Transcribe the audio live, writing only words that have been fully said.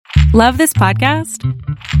Love this podcast?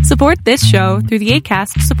 Support this show through the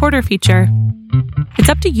Acast supporter feature. It's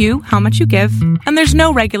up to you how much you give, and there's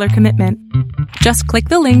no regular commitment. Just click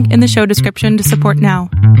the link in the show description to support now.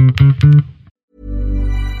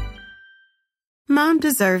 Mom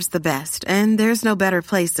deserves the best, and there's no better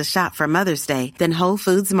place to shop for Mother's Day than Whole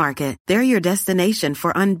Foods Market. They're your destination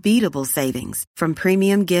for unbeatable savings, from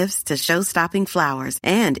premium gifts to show-stopping flowers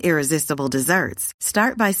and irresistible desserts.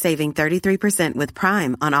 Start by saving 33% with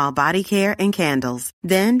Prime on all body care and candles.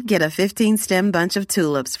 Then get a 15-stem bunch of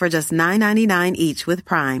tulips for just $9.99 each with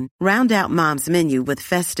Prime. Round out Mom's menu with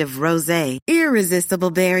festive rosé,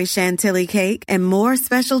 irresistible berry chantilly cake, and more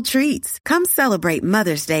special treats. Come celebrate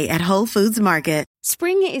Mother's Day at Whole Foods Market.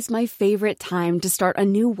 Spring is my favorite time to start a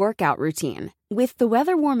new workout routine. With the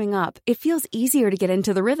weather warming up, it feels easier to get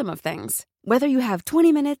into the rhythm of things. Whether you have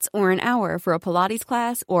 20 minutes or an hour for a Pilates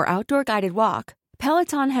class or outdoor guided walk,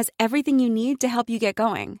 Peloton has everything you need to help you get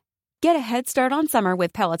going. Get a head start on summer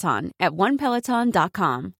with Peloton at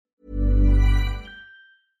onepeloton.com.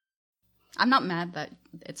 I'm not mad that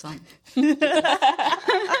it's on.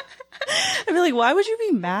 I'd be like, why would you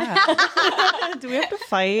be mad? Do we have to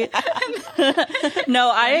fight? No,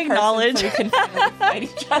 I acknowledge. We can finally fight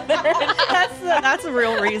each other. That's a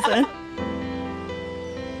real reason.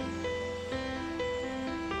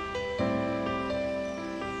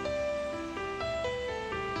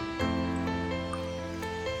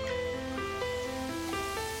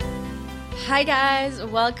 Hi guys,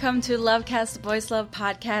 welcome to Lovecast Boys Love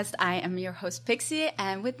Podcast. I am your host Pixie,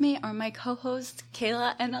 and with me are my co-hosts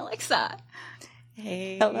Kayla and Alexa.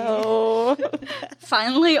 Hey. Hello.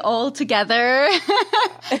 Finally all together.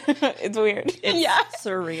 It's weird. It's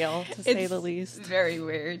surreal, to say the least. Very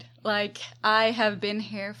weird. Like, I have been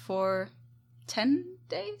here for 10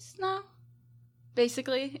 days now,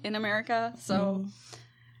 basically, in America. So,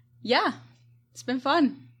 yeah, it's been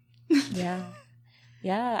fun. Yeah.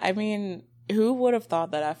 Yeah, I mean, who would have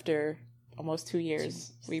thought that after almost 2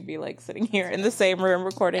 years, we'd be, like, sitting here in the same room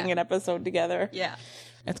recording an episode together? Yeah.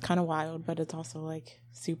 It's kind of wild, but it's also, like,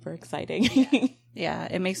 super exciting. Yeah,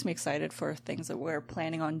 it makes me excited for things that we're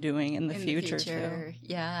planning on doing in the future, too.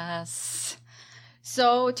 Yes.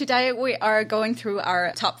 So today we are going through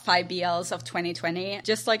our top 5 BLs of 2020.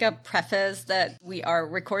 Just like a preface that we are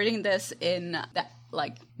recording this in the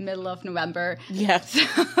middle of November. Yes.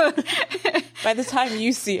 By the time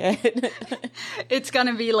you see it, it's going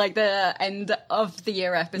to be like the end of the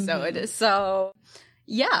year episode. Mm-hmm. So,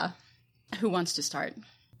 yeah. Who wants to start?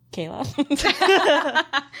 Kayla.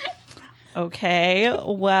 Okay,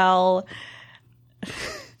 well,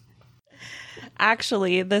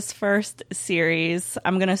 actually, this first series,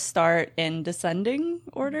 I'm going to start in descending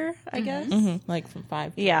order, I guess. Mm-hmm. Like from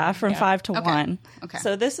 5 to 1. From 5 to 1. Okay.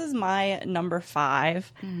 So this is my number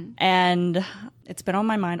 5, and it's been on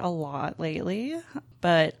my mind a lot lately,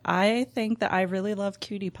 but I think that I really love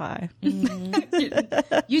Cutie Pie.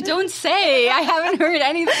 You don't say. I haven't heard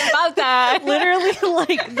anything about that. Literally,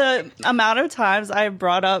 like, the amount of times I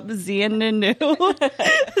brought up Z and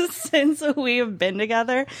Nanu since we have been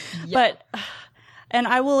together. Yeah. And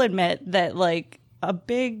I will admit that, like, a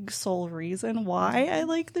big sole reason why I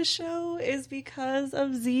like the show is because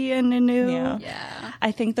of Z and Nanu. Yeah.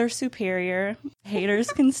 I think they're superior.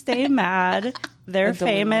 Haters can stay mad. They're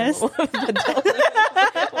famous.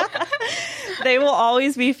 They will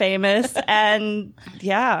always be famous. And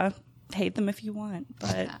yeah, hate them if you want.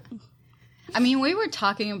 But I mean, we were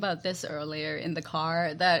talking about this earlier in the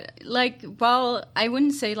car that, like, while I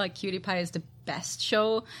wouldn't say like Cutie Pie is the best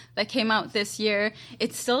show that came out this year,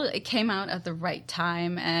 it came out at the right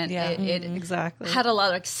time, and it exactly had a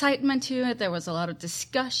lot of excitement to it. There was a lot of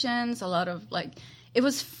discussions, a lot of it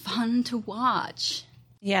was fun to watch.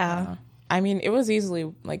 Yeah. I mean, it was easily,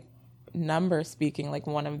 like, number speaking, like,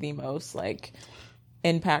 one of the most, like,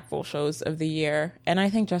 impactful shows of the year. And I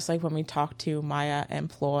think just like when we talked to Maya and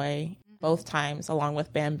Ploy both times, along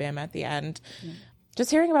with Bam Bam at the end, just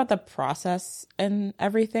hearing about the process and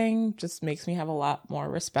everything just makes me have a lot more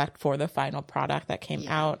respect for the final product that came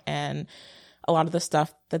out, and a lot of the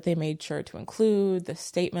stuff that they made sure to include, the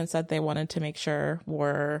statements that they wanted to make sure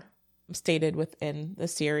were stated within the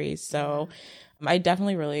series. So I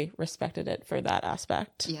definitely really respected it for that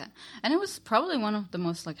aspect. Yeah. And it was probably one of the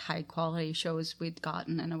most like high quality shows we'd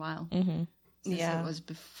gotten in a while. Mm-hmm. It was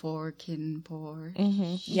before Kin Por.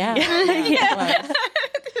 Mm-hmm. Yeah. Yeah.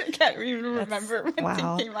 I can't even remember when it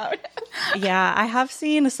came out. Yeah, I have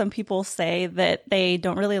seen some people say that they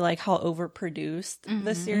don't really like how overproduced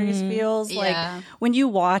the series feels. Like, when you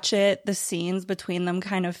watch it, the scenes between them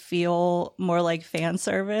kind of feel more like fan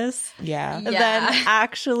service than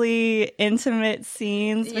actually intimate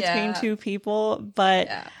scenes between two people. But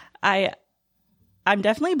I'm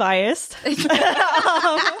definitely biased.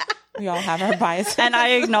 We all have our biases. And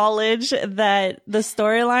I acknowledge that the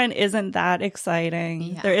storyline isn't that exciting.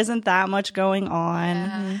 Yeah. There isn't that much going on.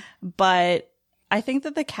 Yeah. But I think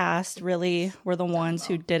that the cast really were the ones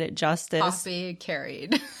who did it justice. Poppy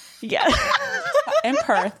carried. Yeah. And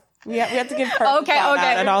Perth. We have to give Perth a Okay, shout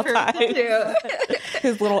okay. out at all Perth times. too.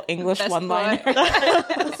 His little English Best one-liner.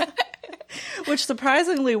 boy. Which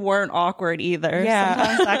surprisingly weren't awkward either. Yeah.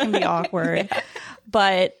 Sometimes that can be awkward.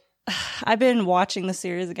 But I've been watching the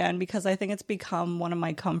series again because I think it's become one of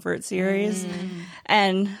my comfort series.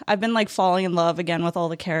 And I've been like falling in love again with all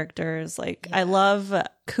the characters. Like I love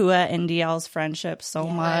Kua and DL's friendship so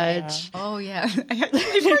much. Oh yeah, I forgot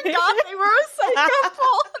they were a side couple.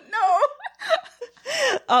 No.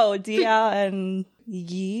 Oh, DL and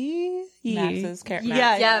Yi. Max's character.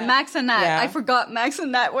 Yeah, Max and Nat. Yeah. I forgot Max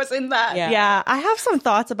and Nat was in that. Yeah. Yeah, I have some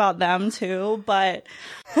thoughts about them too, but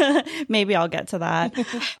maybe I'll get to that.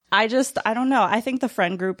 I don't know. I think the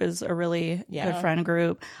friend group is a really good friend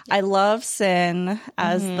group. I love Sin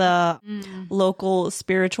as the local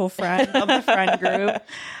spiritual friend of the friend group.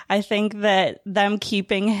 I think that them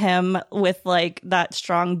keeping him with like that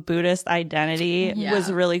strong Buddhist identity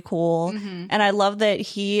was really cool. And I love that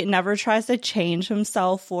he never tries to change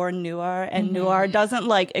himself for Noor, and Noor doesn't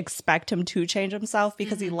like expect him to change himself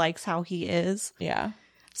because he likes how he is. Yeah.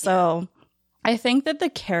 So I think that the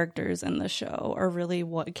characters in the show are really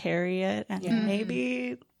what carry it, and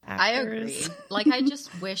maybe actors. I agree. Like I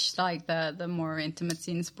just wish like the more intimate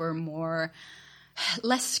scenes were more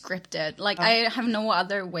less scripted. Like I have no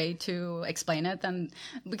other way to explain it than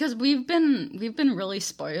because we've been really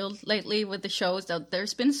spoiled lately with the shows that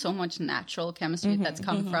there's been so much natural chemistry that's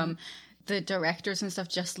come from the directors and stuff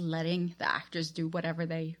just letting the actors do whatever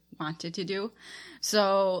they wanted to do.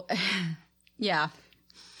 So yeah.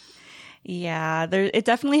 Yeah, it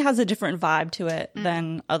definitely has a different vibe to it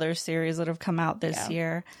than other series that have come out this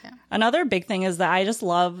year. Yeah. Another big thing is that I just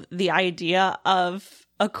love the idea of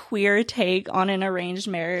a queer take on an arranged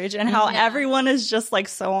marriage and how everyone is just like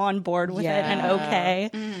so on board with it and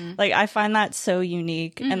okay. Like I find that so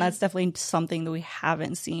unique, and that's definitely something that we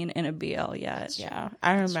haven't seen in a BL yet. Yeah.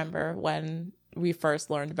 I remember when we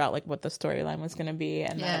first learned about like what the storyline was going to be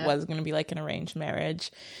and that it was going to be like an arranged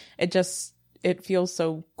marriage. It feels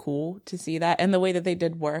so cool to see that. And the way that they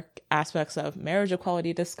did work aspects of marriage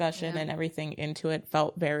equality discussion and everything into it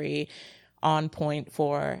felt very on point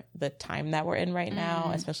for the time that we're in right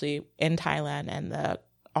now, especially in Thailand and the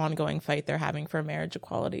ongoing fight they're having for marriage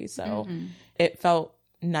equality. So it felt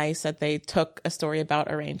nice that they took a story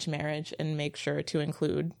about arranged marriage and make sure to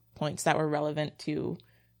include points that were relevant to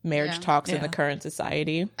marriage talks in the current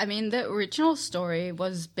society. I mean, the original story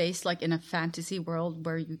was based like in a fantasy world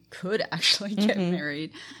where you could actually get married.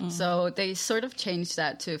 So they sort of changed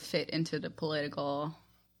that to fit into the political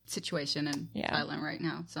situation in Thailand right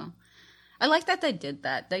now. So I like that they did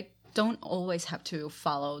that. They don't always have to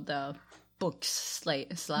follow the books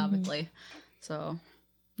slavically. So,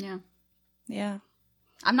 yeah. Yeah.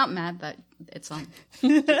 I'm not mad that it's on.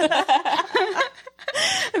 I'd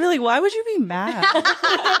be like, why would you be mad?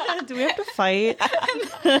 Do we have to fight?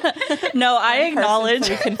 No, I acknowledge.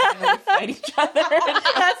 So we can finally fight each other.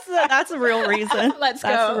 That's a real reason. Let's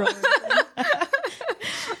That's go. a real reason.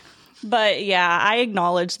 But yeah, I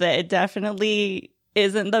acknowledge that it definitely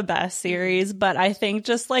isn't the best series, but I think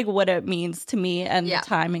just like what it means to me and the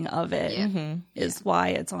timing of it is why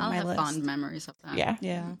it's on I'll my have list. fond memories of that. Yeah.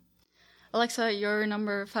 Yeah. Alexa, your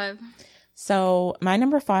number 5. So my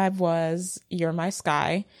number 5 was You're My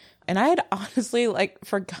Sky. And I had honestly like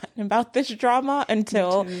forgotten about this drama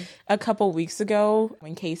until a couple weeks ago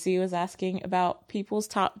when Casey was asking about people's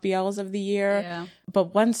top BLs of the year. Yeah.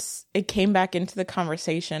 But once it came back into the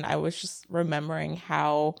conversation, I was just remembering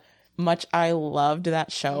how much I loved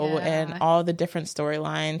that show and all the different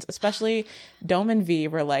storylines, especially Dome and V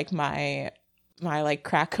were like my like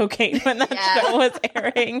crack cocaine when that show was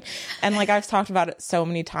airing. And like I've talked about it so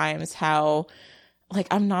many times how like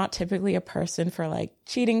I'm not typically a person for like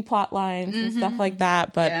cheating plot lines and stuff like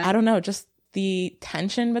that, but I don't know, just the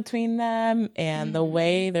tension between them and the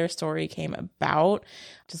way their story came about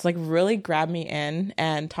just like really grabbed me in.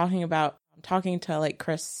 And talking to like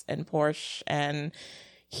Chris and Porsche and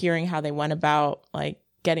hearing how they went about like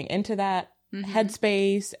getting into that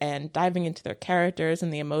headspace and diving into their characters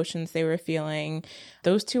and the emotions they were feeling.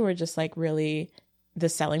 Those two were just like really the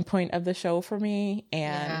selling point of the show for me.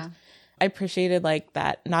 And I appreciated like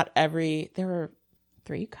that there were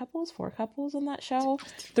 4 couples in that show.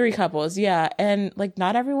 3 couples, yeah. And like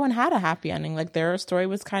not everyone had a happy ending. Like their story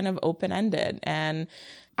was kind of open-ended. And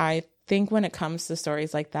I think when it comes to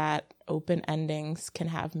stories like that, open endings can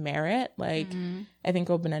have merit. Like, I think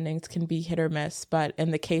open endings can be hit or miss, but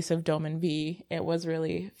in the case of Dome and V, it was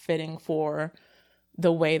really fitting for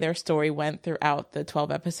the way their story went throughout the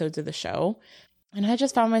 12 episodes of the show. And I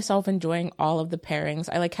just found myself enjoying all of the pairings.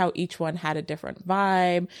 I like how each one had a different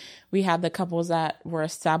vibe. We had the couples that were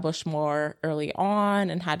established more early on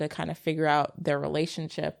and had to kind of figure out their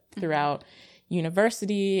relationship throughout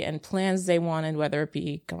university and plans they wanted, whether it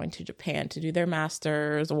be going to Japan to do their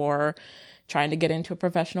masters or trying to get into a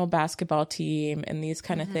professional basketball team and these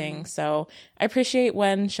kind of things. So I appreciate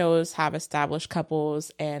when shows have established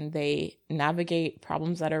couples and they navigate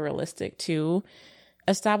problems that are realistic to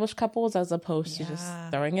established couples, as opposed to just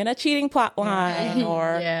throwing in a cheating plot line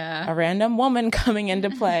or a random woman coming into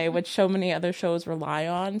play, which so many other shows rely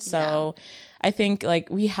on. So I think like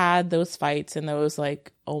we had those fights and those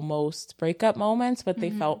like almost breakup moments, but they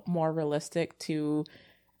felt more realistic to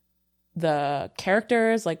the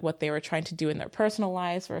characters, like what they were trying to do in their personal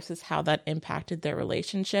lives versus how that impacted their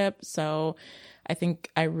relationship. So I think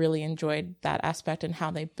I really enjoyed that aspect and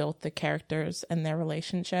how they built the characters and their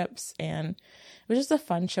relationships. And it was just a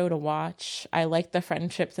fun show to watch. I liked the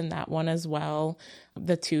friendships in that one as well,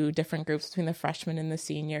 the two different groups between the freshmen and the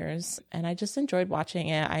seniors. And I just enjoyed watching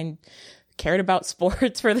it. I cared about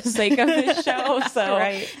sports for the sake of this show.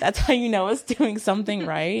 So that's how you know it's doing something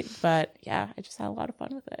right. But yeah, I just had a lot of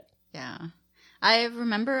fun with it. Yeah. I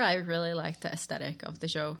remember I really liked the aesthetic of the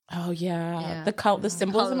show. Oh, yeah. The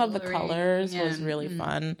symbolism of the colors was really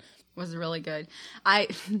fun. Was really good.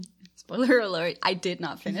 Spoiler alert, I did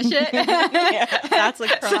not finish it. That's a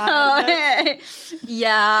crime.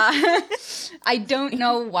 I don't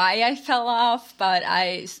know why I fell off, but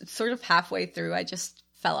I sort of halfway through, I just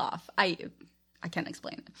fell off. I can't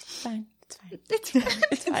explain it. It's fine. It's fine. The bitterness.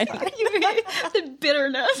 It's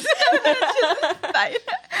just fine.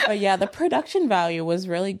 But yeah, the production value was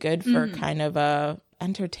really good for kind of a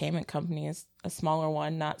entertainment company, a smaller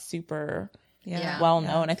one, not super well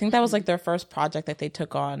known. I think that was like their first project that they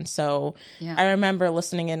took on. So I remember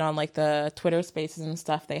listening in on like the Twitter spaces and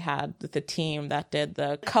stuff they had with the team that did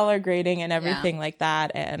the color grading and everything like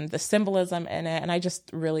that and the symbolism in it. And I just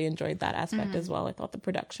really enjoyed that aspect as well. I thought the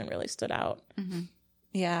production really stood out.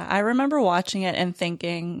 Yeah, I remember watching it and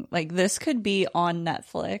thinking, like, this could be on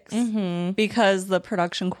Netflix because the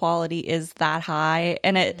production quality is that high.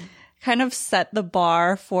 And it kind of set the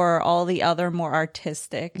bar for all the other more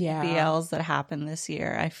artistic BLs that happened this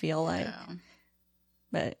year, I feel like.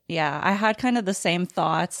 But yeah, I had kind of the same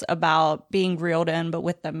thoughts about being reeled in, but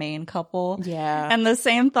with the main couple. Yeah. And the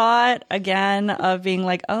same thought again of being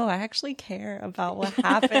like, oh, I actually care about what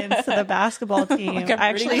happens to the basketball team. Like,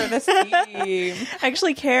 I'm rooting for this team. I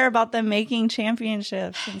actually care about them making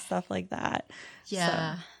championships and stuff like that.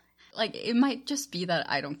 Yeah. So. Like, it might just be that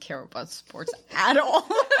I don't care about sports at all.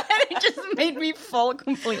 And it just made me fall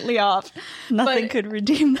completely off. Nothing could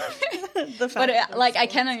redeem the fact. But, like, I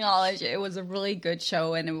can acknowledge it was a really good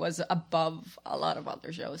show, and it was above a lot of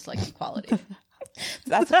other shows, like, in quality.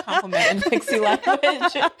 That's a compliment in Pixie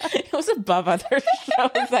language. It was above other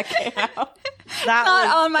shows that came out.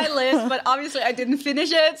 Not on my list, but obviously I didn't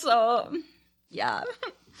finish it, so, yeah.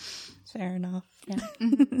 Fair enough. Yeah.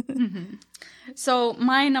 So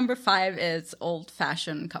my number 5 is Old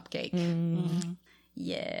Fashioned Cupcake.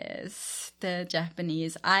 Yes, the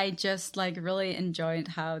Japanese. I just like really enjoyed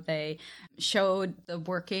how they showed the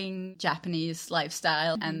working Japanese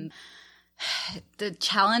lifestyle and the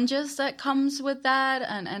challenges that comes with that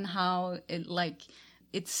and how it like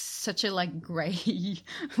it's such a like gray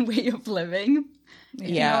way of living.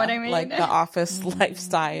 You know what I mean? Like the office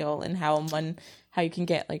lifestyle and how you can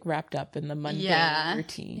get like wrapped up in the mundane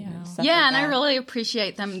routine. And stuff like and that. I really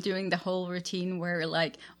appreciate them doing the whole routine where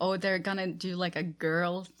like, oh, they're gonna do like a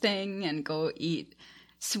girl thing and go eat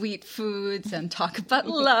sweet foods and talk about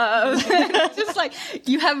love. It's just like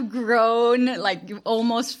you have grown like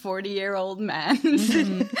almost 40-year-old man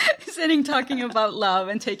sitting talking about love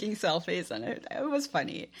and taking selfies, and it was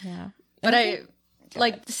funny. Yeah. But I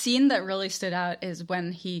like the scene that really stood out is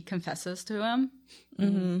when he confesses to him.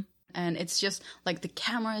 And it's just like the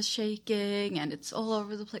camera is shaking and it's all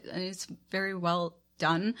over the place. And it's very well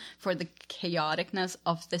done for the chaoticness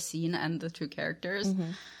of the scene and the two characters.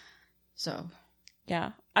 So,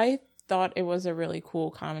 yeah, I thought it was a really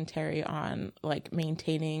cool commentary on like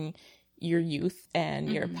maintaining your youth and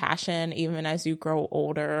your passion even as you grow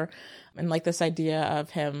older. And like this idea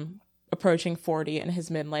of him approaching 40 and his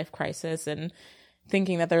midlife crisis and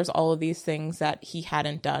thinking that there's all of these things that he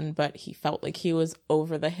hadn't done, but he felt like he was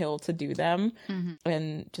over the hill to do them.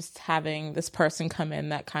 And just having this person come in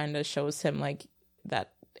that kind of shows him like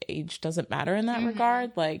that age doesn't matter in that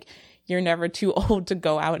regard. Like you're never too old to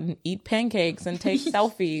go out and eat pancakes and take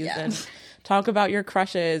selfies and talk about your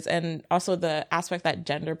crushes, and also the aspect that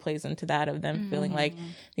gender plays into that, of them feeling like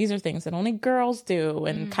these are things that only girls do,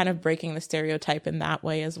 and kind of breaking the stereotype in that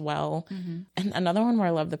way as well. And another one where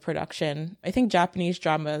I love the production, I think Japanese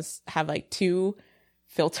dramas have like 2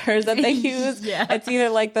 filters that they use. It's either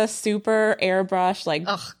like the super airbrush, like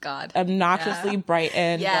obnoxiously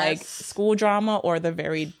brightened like school drama, or the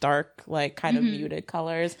very dark, like kind of muted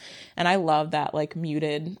colors. And I love that like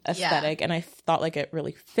muted aesthetic, and I thought like it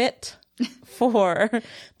really fit for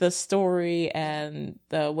the story and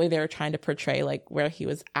the way they were trying to portray like where he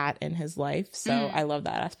was at in his life. So I love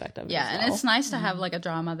that aspect of it as well. And it's nice to have like a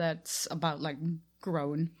drama that's about like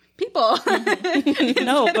grown people.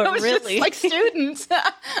 No, but really, like students.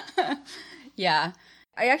 I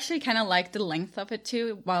actually kind of like the length of it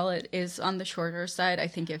too. While it is on the shorter side, I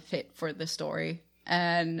think it fit for the story.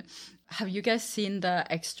 And have you guys seen the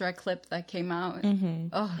extra clip that came out?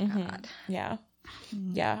 Oh God. Yeah,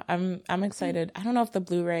 I'm excited. I don't know if the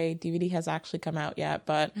Blu-ray DVD has actually come out yet,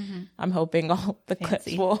 but I'm hoping all the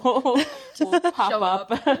clips will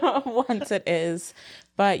pop up once it is.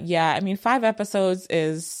 But yeah, I mean, 5 episodes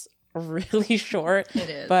is really short. It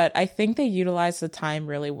is. But I think they utilized the time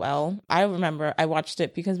really well. I remember I watched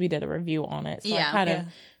it because we did a review on it. So I kind of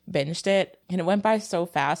binged it, and it went by so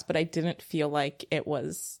fast, but I didn't feel like it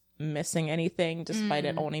was missing anything despite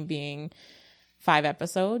it only being 5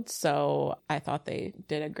 episodes. So I thought they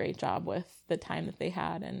did a great job with the time that they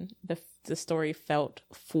had, and the story felt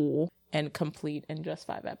full and complete in just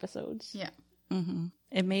 5 episodes.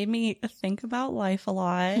 It made me think about life a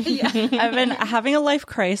lot. I've been having a life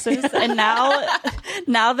crisis, and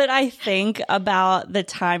now that I think about the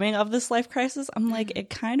timing of this life crisis, I'm like, it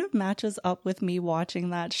kind of matches up with me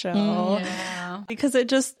watching that show. Because it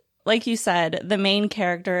just, like you said, the main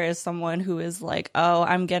character is someone who is like, oh,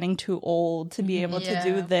 I'm getting too old to be able to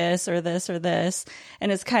do this or this or this. And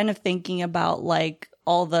it's kind of thinking about like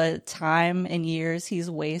all the time and years he's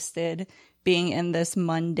wasted being in this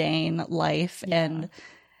mundane life and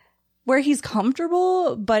where he's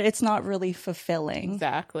comfortable, but it's not really fulfilling.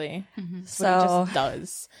 Exactly. So What he just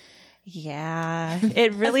does. Yeah,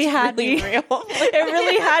 it really had really me. real. It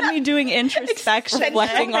really had me doing introspection,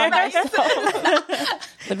 Reflecting on myself.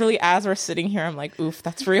 Literally, as we're sitting here, I'm like, oof,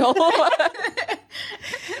 that's real.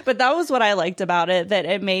 But that was what I liked about it, that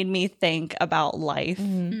it made me think about life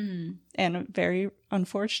in a very,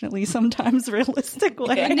 unfortunately, sometimes realistic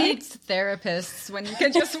way. Who needs therapists when you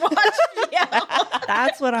can just watch?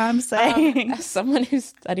 That's what I'm saying. As someone who's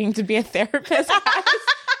studying to be a therapist, guys,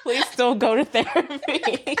 please still go to therapy.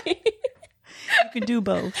 You can do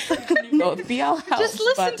both. Both BL helps, Just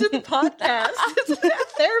listen to the podcast. It's a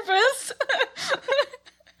therapist.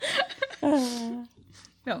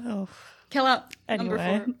 No. Kill out.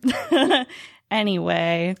 Anyway. Number 4.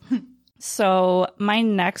 Anyway, so my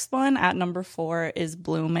next one at number 4 is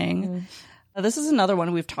Blooming. Now, this is another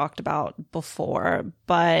one we've talked about before,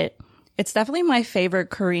 but it's definitely my favorite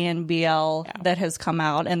Korean BL that has come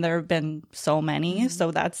out, and there have been so many,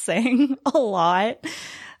 so that's saying a lot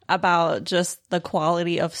about just the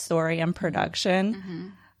quality of story and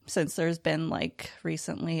production, since there's been like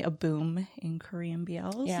recently a boom in Korean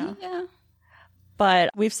BLs. Yeah.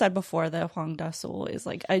 But we've said before that Hwang Da-sul is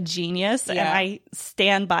like a genius, and I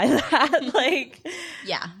stand by that. Like,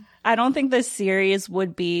 I don't think this series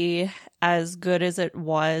would be as good as it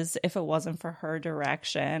was if it wasn't for her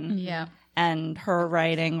direction and her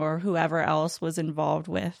writing, or whoever else was involved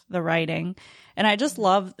with the writing. And I just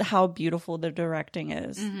love how beautiful the directing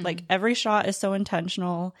is. Like, every shot is so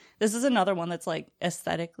intentional. This is another one that's like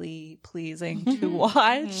aesthetically pleasing to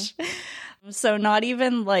watch. So not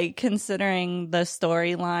even like considering the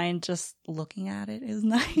storyline, just looking at it is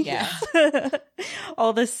nice. Yeah.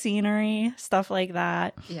 All the scenery, stuff like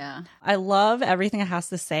that. Yeah. I love everything it has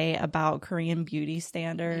to say about Korean beauty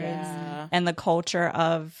standards and the culture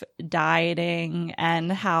of dieting,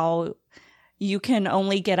 and how you can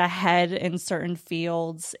only get ahead in certain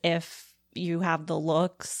fields if you have the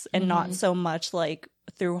looks, and not so much like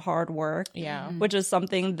through hard work. Which is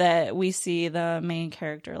something that we see the main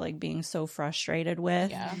character like being so frustrated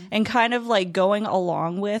with, and kind of like going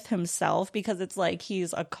along with himself, because it's like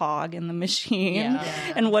he's a cog in the machine.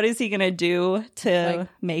 And what is he gonna do to like,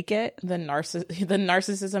 make it? The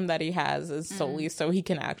narcissism that he has is solely so he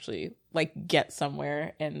can actually like get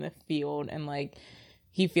somewhere in the field, and like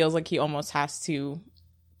he feels like he almost has to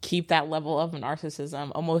keep that level of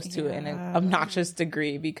narcissism almost to an obnoxious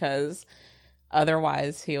degree, because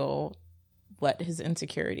otherwise he'll what his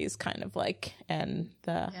insecurities kind of like, and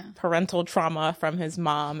the parental trauma from his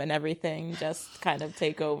mom and everything just kind of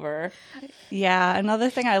take over. Yeah, another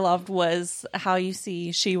thing I loved was how you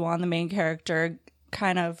see Siwon, the main character,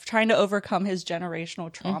 kind of trying to overcome his generational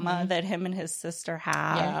trauma that him and his sister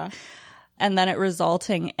have. Yeah. And then it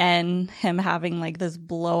resulting in him having like this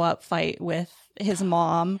blow up fight with his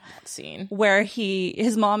mom Scene where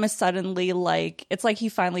his mom is suddenly like, it's like he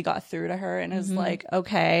finally got through to her and is like,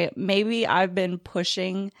 okay, maybe I've been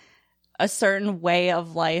pushing a certain way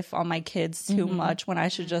of life on my kids too much when I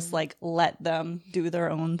should just like let them do their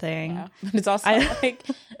own thing. Yeah. But it's also like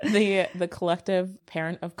the collective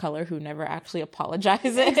parent of color who never actually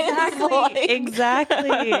apologizes.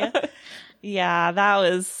 Exactly. Yeah,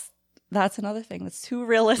 that's another thing that's too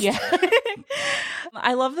realistic. Yeah.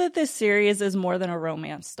 I love that this series is more than a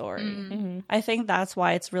romance story. I think that's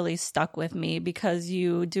why it's really stuck with me, because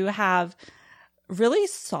you do have really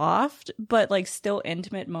soft but like still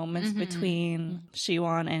intimate moments between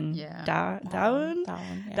Siwon and Daeun.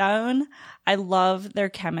 Daeun. I love their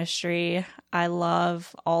chemistry. I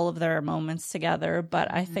love all of their moments together,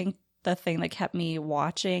 but I think the thing that kept me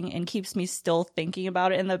watching and keeps me still thinking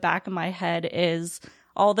about it in the back of my head is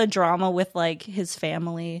all the drama with like his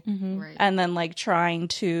family and then like trying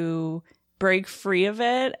to break free of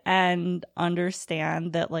it and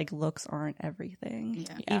understand that like looks aren't everything,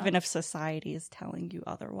 even if society is telling you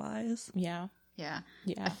otherwise. Yeah.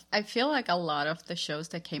 I feel like a lot of the shows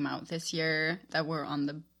that came out this year that were on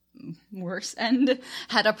the worse end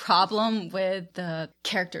had a problem with the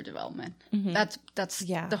character development. That's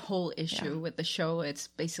the whole issue with the show. It's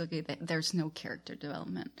basically that there's no character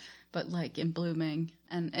development. But like in Blooming,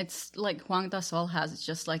 and it's like Hwang Da-sol has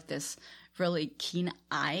just like this really keen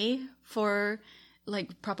eye for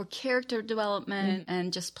like proper character development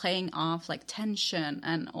and just playing off like tension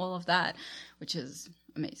and all of that, which is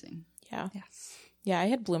amazing. Yeah. Yes. Yeah, I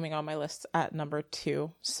had Blooming on my list at number 2.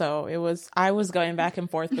 So I was going back and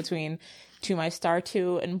forth between To My Star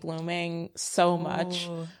 2 and Blooming so much.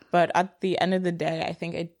 But at the end of the day, I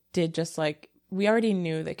think I did just like, we already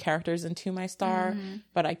knew the characters in To My Star,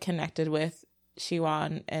 but I connected with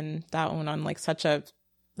Siwon and Daeun on like such a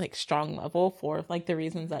like strong level for like the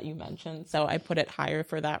reasons that you mentioned. So I put it higher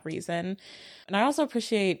for that reason. And I also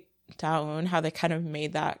appreciate Daeun, how they kind of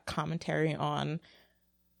made that commentary on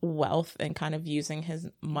wealth and kind of using his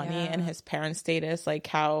money and his parent status, like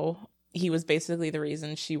how he was basically the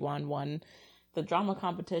reason Siwon won the drama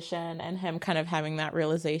competition, and him kind of having that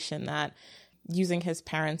realization that using his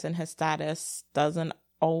parents and his status doesn't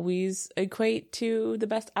always equate to the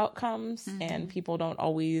best outcomes, and people don't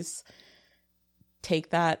always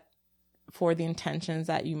take that for the intentions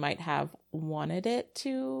that you might have wanted it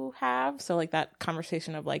to have. So like that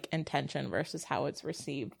conversation of like intention versus how it's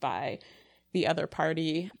received by the other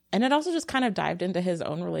party. And it also just kind of dived into his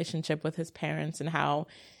own relationship with his parents and how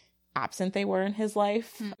absent they were in his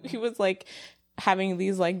life. He was like having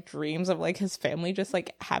these like dreams of like his family just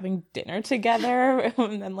like having dinner together,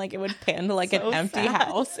 and then like it would pan to like so an empty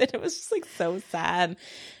house, and it was just like so sad.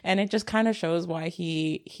 And it just kind of shows why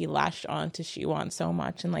he latched on to Siwon so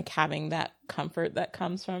much, and like having that comfort that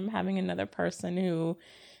comes from having another person who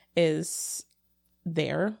is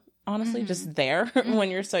there, honestly, just there when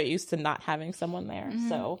you're so used to not having someone there.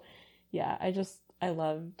 So yeah, I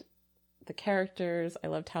loved the characters. I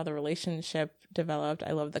loved how the relationship developed.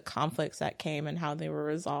 I loved the conflicts that came and how they were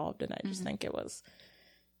resolved. And I just think it was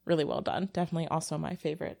really well done. Definitely also my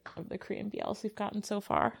favorite of the Korean BLs we've gotten so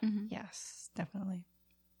far. Yes, definitely.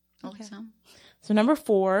 Okay. So number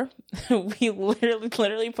 4, we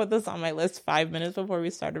literally put this on my list 5 minutes before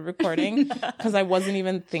we started recording because I wasn't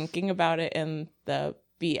even thinking about it in the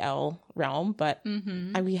BL realm, but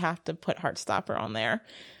we have to put Heartstopper on there.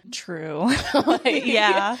 True. Like,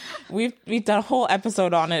 yeah, we've done a whole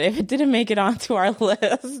episode on it. If it didn't make it onto our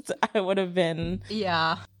list, I would have been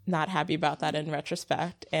not happy about that in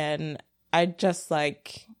retrospect. And I just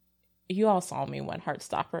like, you all saw me when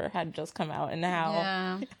Heartstopper had just come out, and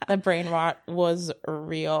how the brain rot was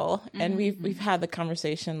real. And we've had the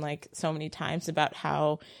conversation like so many times about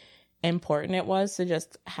how important it was to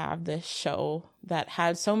just have this show that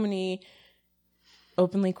had so many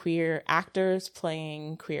openly queer actors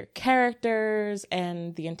playing queer characters,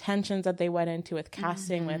 and the intentions that they went into with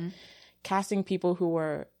casting, with casting people who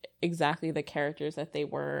were exactly the characters that they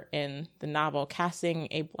were in the novel, casting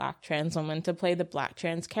a Black trans woman to play the Black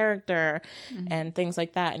trans character, and things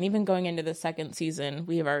like that. And even going into the second season,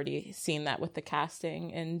 we have already seen that with the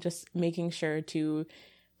casting, and just making sure to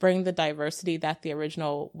bring the diversity that the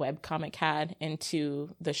original webcomic had into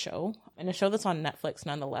the show. And a show that's on Netflix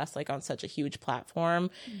nonetheless, like on such a huge platform.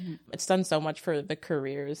 It's done so much for the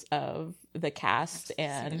careers of the cast.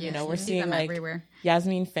 And, you know, we're seeing like everywhere.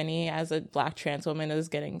 Yasmine Finney as a Black trans woman is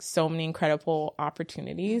getting so many incredible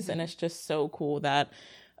opportunities. And it's just so cool that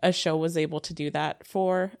a show was able to do that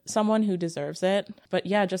for someone who deserves it. But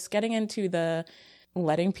yeah, just getting into the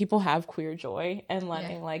letting people have queer joy and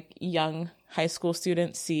letting like young high school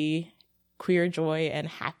students see queer joy and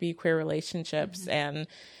happy queer relationships. And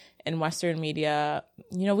in Western media,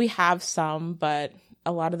 you know, we have some, but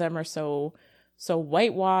a lot of them are so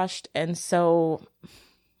whitewashed and so,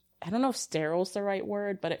 I don't know if sterile is the right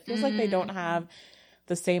word, but it feels like they don't have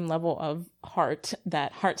the same level of heart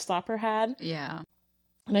that Heartstopper had. Yeah.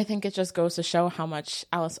 And I think it just goes to show how much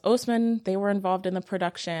Alice Oseman, they were involved in the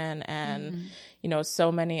production, and you know,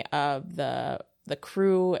 so many of the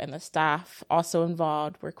crew and the staff also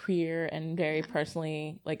involved were queer and very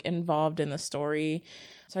personally like involved in the story.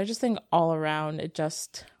 So I just think all around it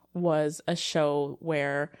just was a show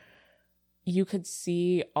where you could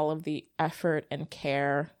see all of the effort and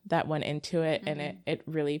care that went into it, and it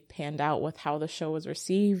really panned out with how the show was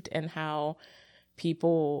received and how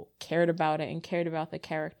people cared about it and cared about the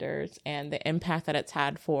characters and the impact that it's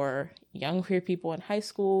had for young queer people in high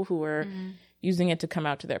school who were using it to come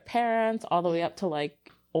out to their parents, all the way up to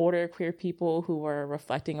like older queer people who were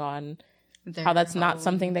reflecting on how that's not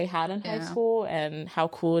something they had in high school, and how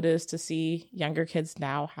cool it is to see younger kids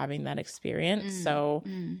now having that experience. So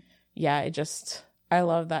yeah, I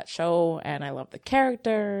love that show and I love the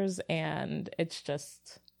characters, and it's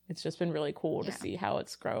just been really cool to see how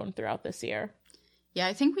it's grown throughout this year. Yeah,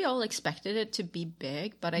 I think we all expected it to be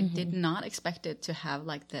big, but I did not expect it to have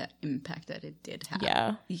like the impact that it did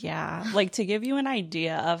have. Yeah. Like, to give you an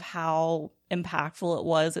idea of how impactful it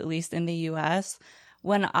was, at least in the US,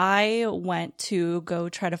 when I went to go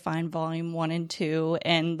try to find volume 1 and 2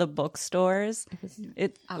 in the bookstores,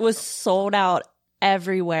 it was sold out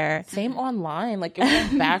everywhere. Same online, like it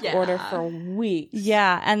was back order for weeks.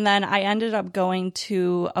 Yeah, and then I ended up going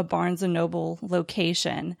to a Barnes & Noble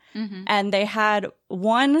location, and they had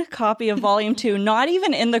one copy of volume 2, not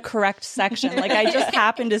even in the correct section. Like, I just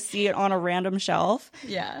happened to see it on a random shelf.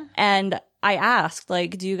 Yeah. And I asked,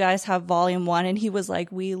 like, do you guys have volume 1? And he was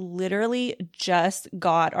like, we literally just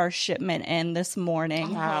got our shipment in this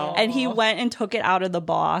morning. Wow. And he went and took it out of the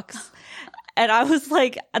box. And I was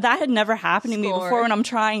like, that had never happened to me before when I'm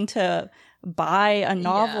trying to buy a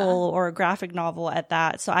novel or a graphic novel at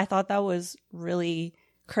that. So I thought that was really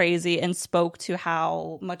crazy and spoke to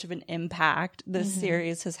how much of an impact this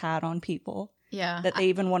series has had on people. Yeah. That they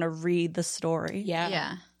even want to read the story.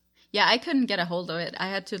 Yeah, I couldn't get a hold of it. I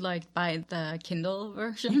had to like buy the Kindle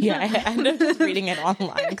version. Yeah, I ended up just reading it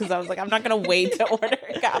online because I was like, I'm not going to wait to order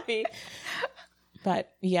a copy.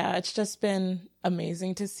 But yeah, it's just been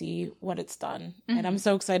amazing to see what it's done. And I'm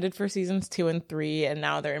so excited for seasons 2 and 3. And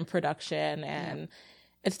now they're in production. And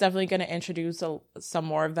it's definitely going to introduce some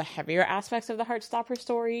more of the heavier aspects of the Heartstopper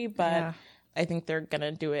story. But I think they're going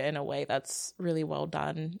to do it in a way that's really well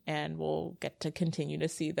done. And we'll get to continue to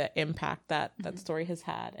see the impact that that story has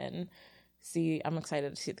had. And I'm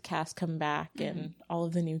excited to see the cast come back and all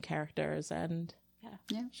of the new characters. And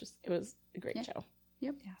it was a great show.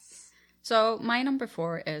 Yep. Yes. So my number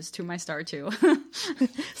 4 is To My Star 2.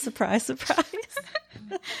 Surprise, surprise.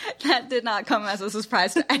 That did not come as a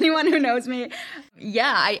surprise to anyone who knows me.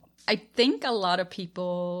 Yeah, I think a lot of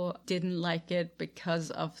people didn't like it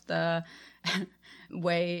because of the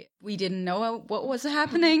way we didn't know what was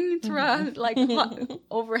happening throughout, like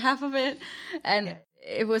over half of it. And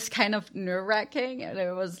it was kind of nerve-wracking, and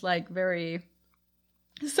it was like very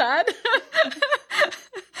sad.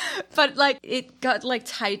 But like it got like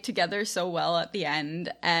tied together so well at the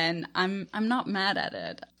end, and I'm not mad at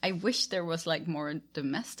it. I wish there was like more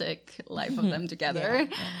domestic life of them together.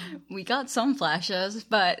 We got some flashes,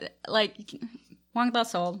 but like Hwang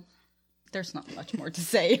Da-sol, there's not much more to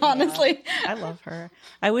say, honestly. I love her.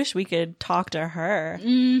 I wish we could talk to her.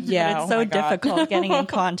 Yeah, but it's so difficult getting in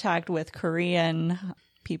contact with Korean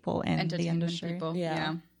people in the industry. People.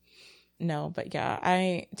 Yeah. No, but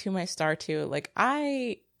yeah, To My Star 2, like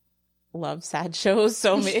I love sad shows,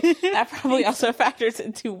 so that probably also factors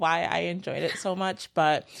into why I enjoyed it so much.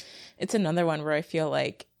 But it's another one where I feel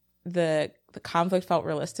like the conflict felt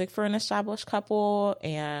realistic for an established couple,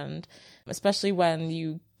 and especially when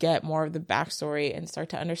you get more of the backstory and start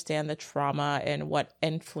to understand the trauma and what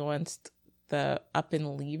influenced the up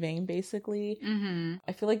and leaving, basically.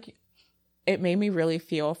 I feel like it made me really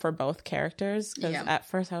feel for both characters, because Yeah. at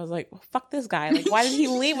first I was like, well, fuck this guy. Like, why did he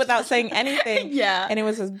leave without saying anything? Yeah. And it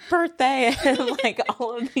was his birthday and like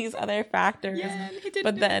all of these other factors. He didn't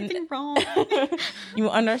But do then anything wrong. you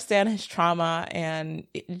understand his trauma, and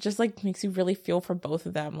it just like makes you really feel for both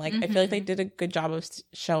of them. Like, I feel like they did a good job of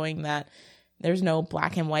showing that there's no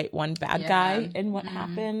black and white one bad guy in what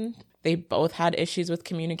happened. They both had issues with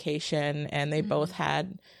communication, and they both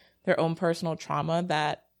had their own personal trauma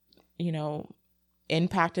that, you know,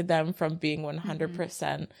 impacted them from being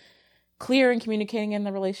 100% clear in communicating in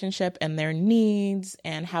the relationship and their needs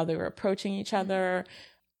and how they were approaching each other.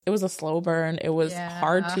 It was a slow burn. It was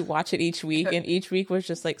hard to watch it each week, and each week was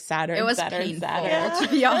just like sadder and sadder and sadder.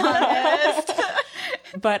 To be honest.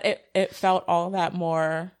 But it felt all that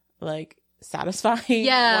more like satisfying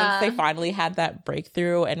once they finally had that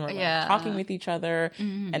breakthrough and were like, talking with each other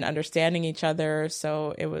and understanding each other.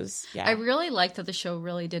 So it was I really liked that the show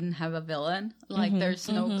really didn't have a villain. Like there's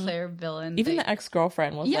no clear villain. Even the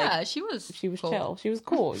ex-girlfriend was like, she was cool. chill. She was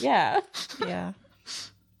cool. Yeah. Yeah.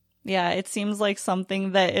 Yeah, it seems like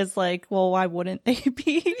something that is like, well, why wouldn't they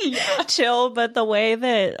be chill? But the way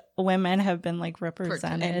that women have been like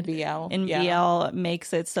represented in BL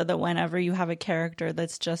makes it so that whenever you have a character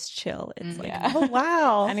that's just chill, it's like, oh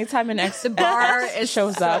wow. Anytime an ex Bar is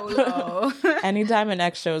shows so up, low. anytime an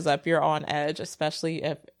ex shows up, you're on edge, especially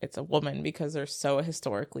if it's a woman, because they're so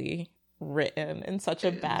historically written in such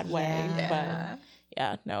a bad way. But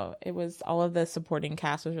yeah, no, it was, all of the supporting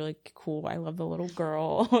cast was really cool. I love the little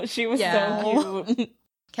girl. She was so cute.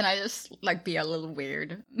 Can I just like be a little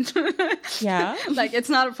weird? Yeah. Like, it's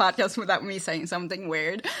not a podcast without me saying something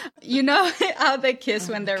weird. You know how they kiss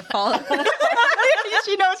when they're falling?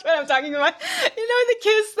 She knows what I'm talking about. You know the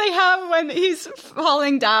kiss they have when he's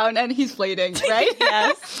falling down and he's bleeding, right?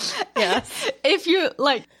 Yes. If you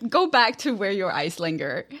like go back to Where Your Eyes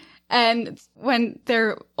Linger, and when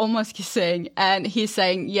they're almost kissing and he's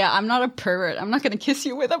saying, yeah, I'm not a pervert, I'm not gonna kiss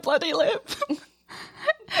you with a bloody lip.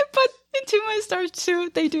 But in To My Stars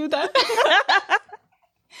 2, they do that.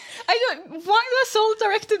 I don't. Wang the Soul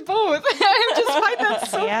directed both. I just find that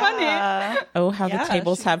so funny. Oh, how the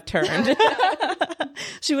tables have turned.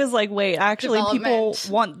 She was like, wait, actually people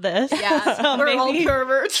want this. Yeah, So we're all maybe-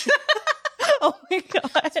 perverts. Oh my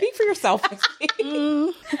god. Speak for yourself.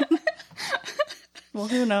 Well,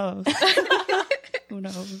 who knows? Who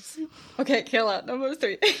knows? Okay, Kayla, number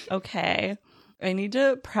 3. Okay. I need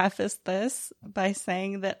to preface this by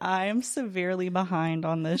saying that I'm severely behind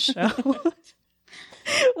on this show.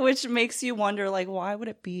 Which makes you wonder, like, why would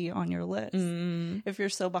it be on your list if you're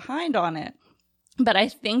so behind on it? But I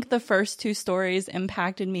think the first 2 stories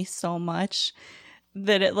impacted me so much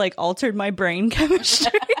that it, like, altered my brain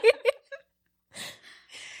chemistry.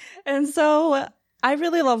 And so I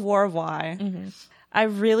really love War of Y. I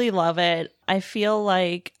really love it. I feel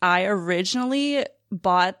like I originally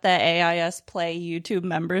bought the AIS Play YouTube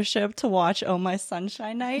membership to watch Oh My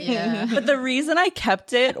Sunshine Night. Yeah. But the reason I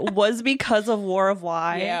kept it was because of War of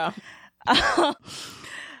Y. Yeah.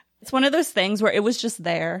 It's one of those things where it was just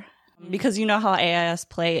there. Because you know how AIS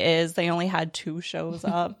Play is. They only had 2 shows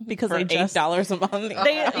up because For they just $8 a month.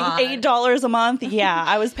 they $8 a month. Yeah,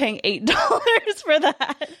 I was paying $8 for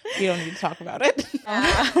that. You don't need to talk about it.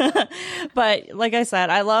 But like I said,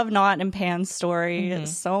 I love Not and Pan's story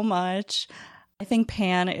so much. I think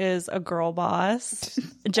Pan is a girl boss,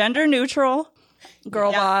 gender neutral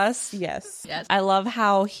girl boss. Yes. I love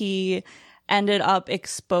how he ended up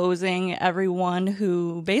exposing everyone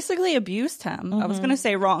who basically abused him. I was going to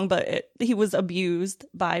say wrong, but he was abused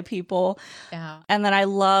by people. Yeah. And then I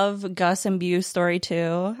love Gus and Bu's story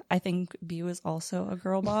too. I think Bu is also a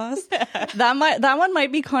girl boss. That one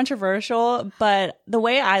might be controversial, but the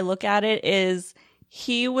way I look at it is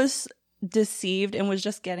he was deceived and was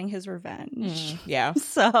just getting his revenge. Yeah.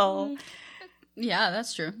 So Yeah,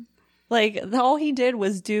 that's true. like all he did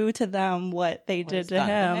was do to them what they did to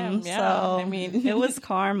him. Yeah, So I mean, it was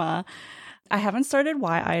karma. I haven't started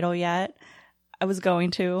Y Idol yet. I was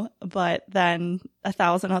going to, but then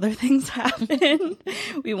 1,000 other things happened.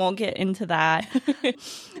 We won't get into that.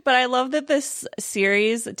 But I love that this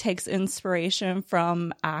series takes inspiration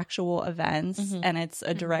from actual events and it's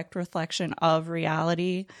a direct reflection of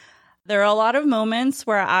reality. There are a lot of moments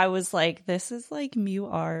where I was like, this is like Mew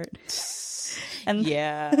art. And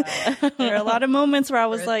yeah. there are a lot of moments where I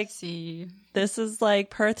was like, See. this is like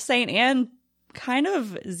Perth Saint and kind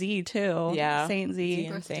of Z too. Yeah. Saint Z.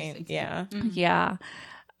 Insane. Yeah. Yeah.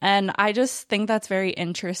 And I just think that's very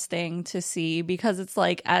interesting to see because it's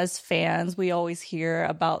like, as fans, we always hear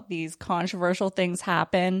about these controversial things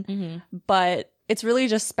happen, but it's really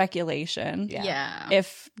just speculation. Yeah.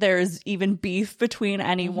 If there's even beef between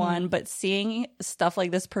anyone, but seeing stuff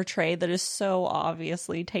like this portrayed that is so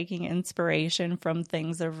obviously taking inspiration from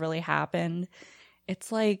things that have really happened,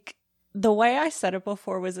 it's like, the way I said it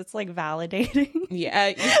before was it's like validating.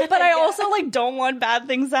 Yeah. But I also like don't want bad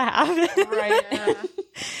things to happen. Right. Yeah.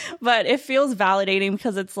 But it feels validating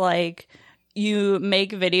because it's like you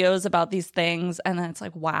make videos about these things and then it's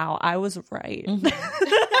like, wow, I was right.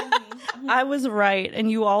 I was right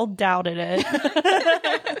and you all doubted it.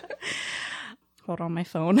 Hold on, my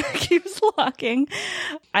phone keeps locking.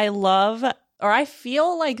 I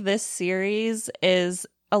feel like this series is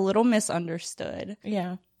a little misunderstood.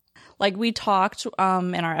 Yeah. Like we talked in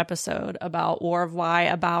our episode about War of Why,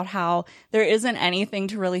 about how there isn't anything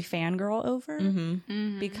to really fangirl over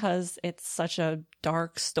because it's such a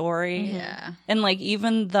dark story. Yeah. And like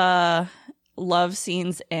even the love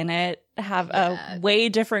scenes in it have a way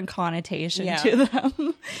different connotation to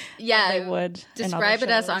them. Yeah. They would describe it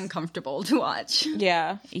as shows. uncomfortable to watch.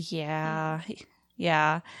 Yeah.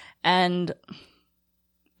 Yeah. And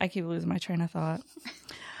I keep losing my train of thought.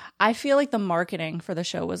 I feel like the marketing for the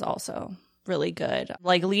show was also really good.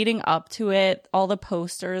 Like leading up to it, all the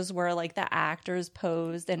posters were like the actors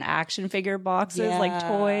posed in action figure boxes, like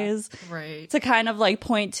toys. Right. To kind of like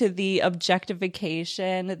point to the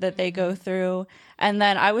objectification that they go through. And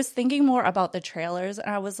then I was thinking more about the trailers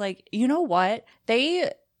and I was like, you know what?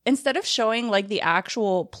 Instead of showing like the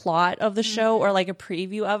actual plot of the show or like a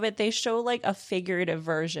preview of it, they show like a figurative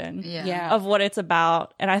version of what it's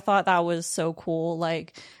about. And I thought that was so cool.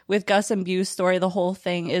 Like with Gus and Bu's story, the whole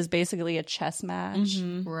thing is basically a chess match.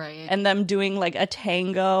 Right. And them doing like a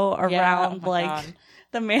tango around God.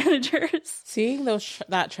 the managers. Seeing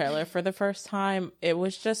that trailer for the first time, it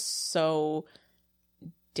was just so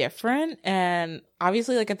different. And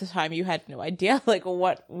obviously like at the time you had no idea like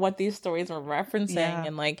what these stories were referencing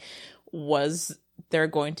and like was there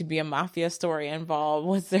going to be a mafia story involved?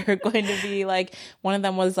 Was there going to be like one of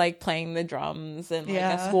them was like playing the drums and like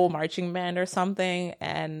a school marching band or something?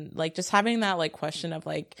 And like just having that like question of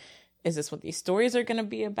like, is this what these stories are going to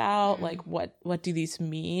be about? Like what do these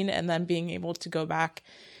mean? And then being able to go back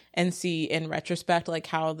and see in retrospect like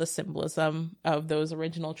how the symbolism of those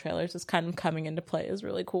original trailers is kind of coming into play is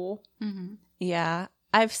really cool. Yeah.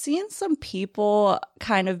 I've seen some people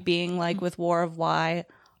kind of being like with War of Why,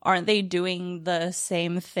 aren't they doing the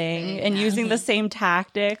same thing and using the same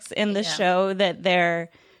tactics in the show that they're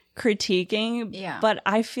critiquing? Yeah. But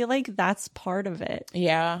I feel like that's part of it.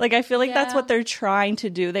 Yeah. Like I feel like that's what they're trying to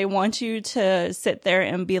do. They want you to sit there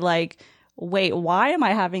and be like, wait, why am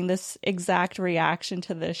I having this exact reaction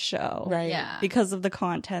to this show? Right. Yeah. Because of the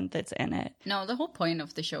content that's in it. No, the whole point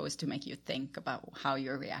of the show is to make you think about how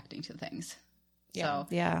you're reacting to things. Yeah. So,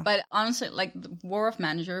 Yeah. But honestly, like the War of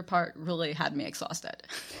Manager part really had me exhausted.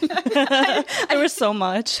 There was so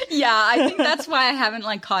much. Yeah, I think that's why I haven't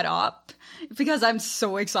like caught up, because I'm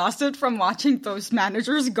so exhausted from watching those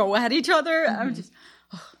managers go at each other. I'm just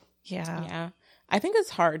Yeah. I think it's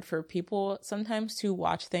hard for people sometimes to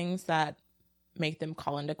watch things that make them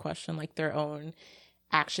call into question like their own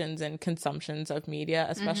actions and consumptions of media,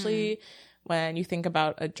 especially when you think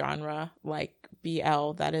about a genre like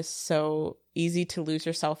BL that is so easy to lose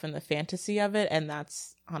yourself in the fantasy of it, and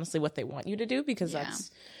that's honestly what they want you to do because that's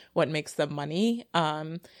what makes them money.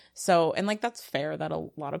 So, and like that's fair that a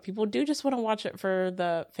lot of people do just want to watch it for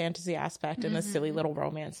the fantasy aspect and the silly little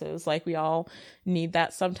romances. Like we all need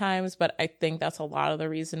that sometimes, but I think that's a lot of the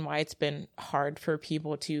reason why it's been hard for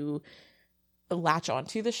people to latch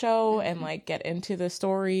onto the show and like get into the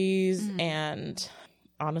stories and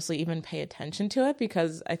honestly even pay attention to it,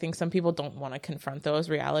 because I think some people don't want to confront those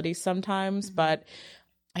realities sometimes. But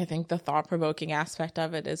I think the thought-provoking aspect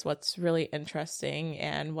of it is what's really interesting.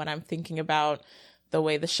 And when I'm thinking about the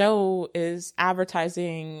way the show is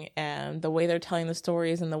advertising and the way they're telling the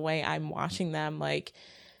stories and the way I'm watching them, like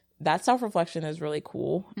that self-reflection is really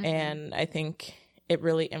cool. And I think it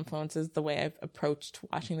really influences the way I've approached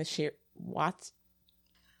watching the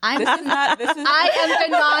I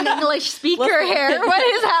am the non-English speaker here. What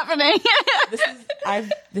is happening?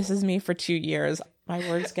 This is me for 2 years. My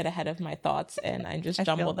words get ahead of my thoughts and I just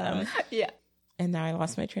jumble them. Yeah. And now I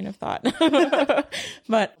lost my train of thought.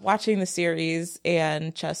 But watching the series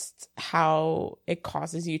and just how it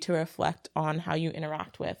causes you to reflect on how you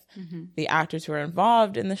interact with the actors who are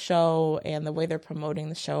involved in the show and the way they're promoting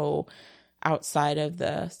the show outside of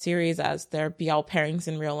the series as their BL pairings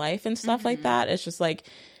in real life and stuff like that. It's just like,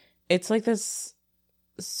 it's like this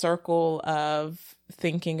circle of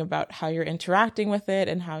thinking about how you're interacting with it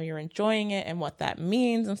and how you're enjoying it and what that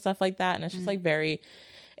means and stuff like that. And it's just like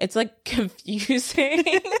it's like confusing.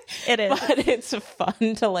 It is. But it's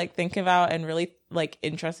fun to like think about and really like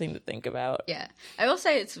interesting to think about. Yeah. I will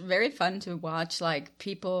say it's very fun to watch like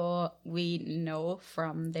people we know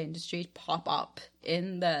from the industry pop up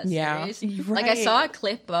in the series. Like I saw a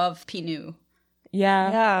clip of Pinu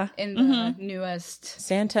Yeah. in the newest.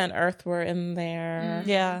 Santa and Earth were in there.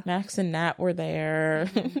 Yeah. Max and Nat were there.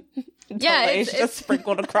 Yeah, it's just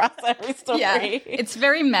sprinkled across every story. Yeah, it's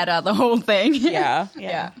very meta, the whole thing. Yeah.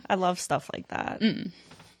 I love stuff like that.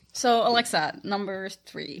 So, Alexa, number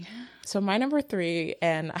 3. So my number 3,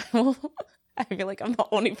 and I feel like I'm the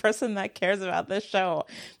only person that cares about this show,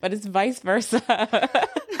 but it's Vice Versa.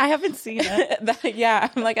 I haven't seen it. Yeah,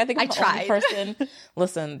 I'm like, I think I'm I the only tried. person.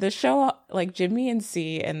 Listen, this show, like Jimmy and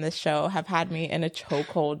C in this show have had me in a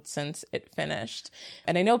chokehold since it finished.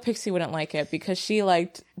 And I know Pixie wouldn't like it because she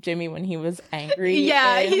liked Jimmy when he was angry.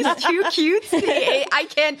 Yeah, and- he's too cutesy. I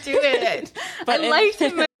can't do it. But I liked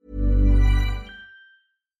him.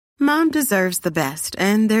 Mom deserves the best,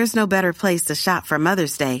 and there's no better place to shop for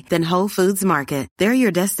Mother's Day than Whole Foods Market. They're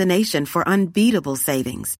your destination for unbeatable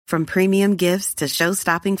savings, from premium gifts to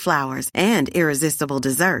show-stopping flowers and irresistible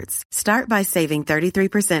desserts. Start by saving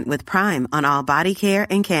 33% with Prime on all body care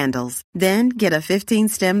and candles. Then get a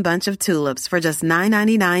 15-stem bunch of tulips for just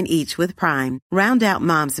 $9.99 each with Prime. Round out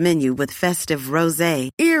Mom's menu with festive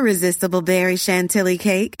rosé, irresistible berry chantilly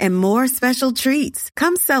cake, and more special treats.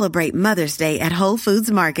 Come celebrate Mother's Day at Whole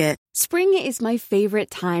Foods Market. Spring is my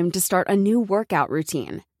favorite time to start a new workout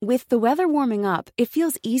routine. With the weather warming up, it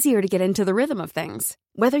feels easier to get into the rhythm of things.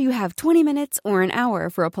 Whether you have 20 minutes or an hour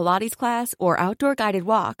for a Pilates class or outdoor guided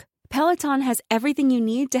walk, Peloton has everything you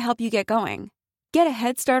need to help you get going. Get a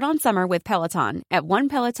head start on summer with Peloton at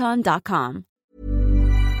onepeloton.com.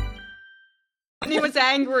 He was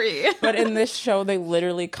angry. But in this show, they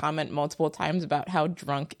literally comment multiple times about how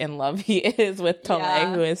drunk in love he is with Tole,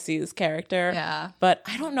 Yeah. who is C's character. Yeah. But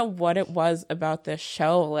I don't know what it was about this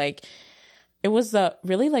show. Like, it was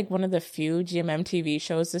really like one of the few GMM TV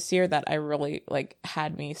shows this year that I really like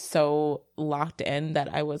had me so locked in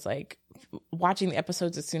that I was like watching the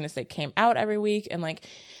episodes as soon as they came out every week. And like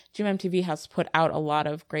GMM TV has put out a lot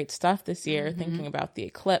of great stuff this year, thinking about The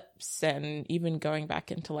Eclipse and even going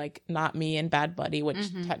back into like Not Me and Bad Buddy,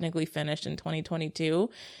 which technically finished in 2022.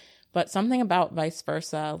 But something about Vice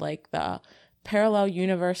Versa, like the parallel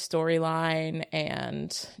universe storyline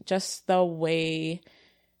and just the way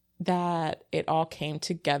that it all came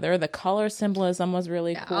together. The color symbolism was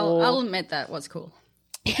really cool. I'll admit that was cool.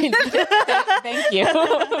 Thank you.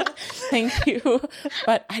 Thank you.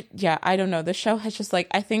 But I don't know. The show has just like,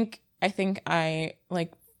 I think I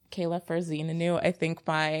like Kayla for Xenanu. I think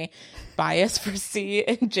my bias for C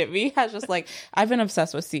and Jimmy has just like, I've been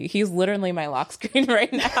obsessed with C. He's literally my lock screen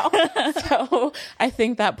right now. So I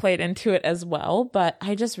think that played into it as well. But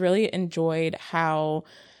I just really enjoyed how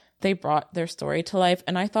they brought their story to life.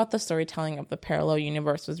 And I thought the storytelling of the parallel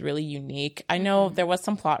universe was really unique. I know there was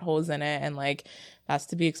some plot holes in it, and like that's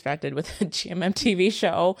to be expected with a GMM TV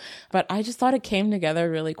show, but I just thought it came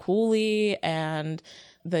together really coolly. And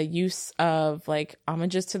the use of like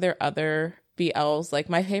homages to their other BLs. Like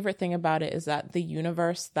my favorite thing about it is that the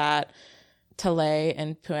universe that Tole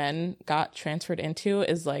and Puen got transferred into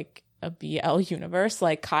is like a BL universe.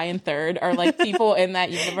 Like Kai and Third are like people in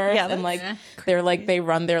that universe, and like they're like they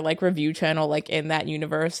run their like review channel like in that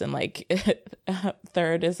universe, and like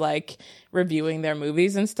Third is like reviewing their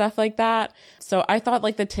movies and stuff like that. So I thought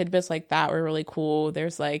like the tidbits like that were really cool.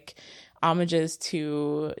 There's like homages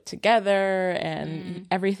to Together and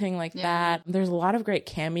everything like that. There's a lot of great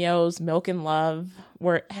cameos. Milk and Love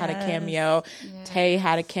had a cameo. Tay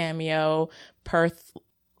had a cameo. Perth,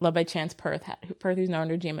 Love by Chance Perth, who's now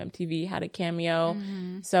under GMM TV, had a cameo.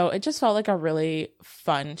 So it just felt like a really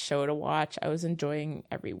fun show to watch. I was enjoying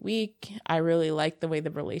every week. I really liked the way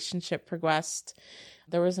the relationship progressed.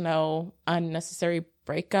 There was no unnecessary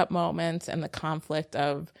breakup moments, and the conflict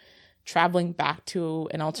of traveling back to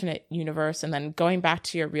an alternate universe and then going back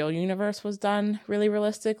to your real universe was done really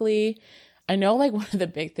realistically. I know like one of the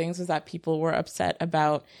big things is that people were upset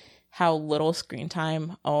about how little screen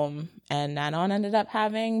time and Nanon ended up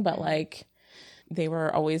having, but like they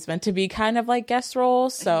were always meant to be kind of like guest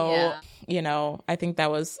roles. So, you know, I think that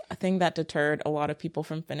was a thing that deterred a lot of people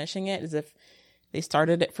from finishing it, is if they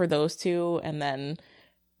started it for those two and then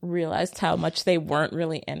realized how much they weren't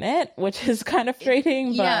really in it, which is kind of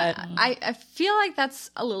frustrating. But I feel like that's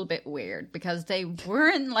a little bit weird because they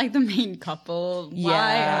weren't like the main couple.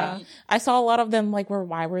 I saw a lot of them like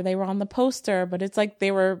why were they on the poster, but it's like they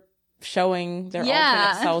were showing their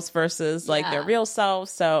alternate selves versus like their real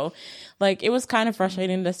selves. So like it was kind of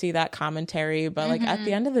frustrating to see that commentary, but like at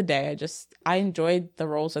the end of the day, I enjoyed the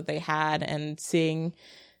roles that they had and seeing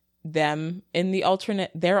them in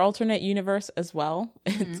their alternate universe as well.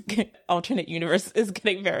 Alternate universe is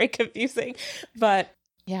getting very confusing, but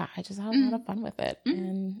yeah, I just had a lot of fun with it,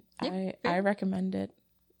 and I recommend it.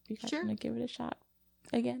 You guys want to give it a shot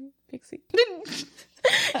again, Pixie?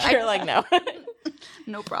 You're like, no.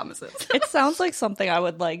 No promises. It sounds like something I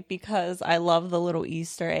would like because I love the little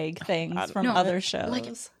Easter egg things from other shows. Like,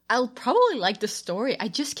 I'll probably like the story. I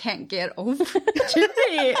just can't get over Jimmy.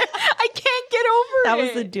 I can't get over that it.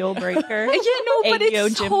 was the deal breaker. But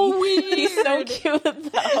it's Jimmy. so weird. He's so cute, though.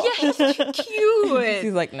 Yeah, he's cute.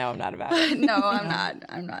 He's like, no, I'm not about it. No, I'm not.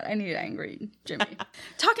 I need angry Jimmy.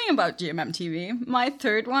 Talking about GMMTV, my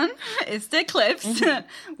third one is The Eclipse,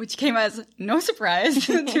 which came as no surprise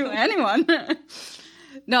to anyone.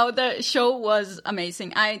 No, the show was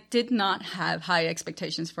amazing. I did not have high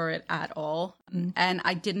expectations for it at all. And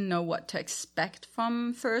I didn't know what to expect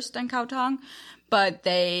from First and Kaotong, but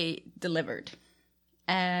they delivered.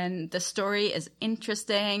 And the story is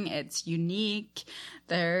interesting. It's unique.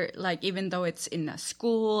 They're like, even though it's in a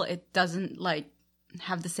school, it doesn't like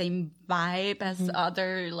have the same vibe as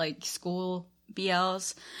other like school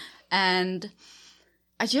BLs. And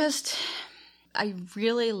I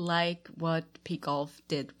really like what P. Golf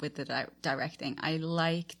did with the directing. I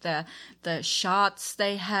like the shots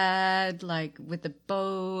they had, like with the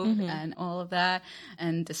bow and all of that,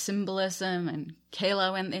 and the symbolism. And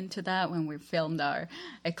Kayla went into that when we filmed our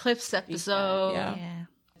Eclipse episode. Yeah.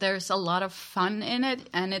 There's a lot of fun in it,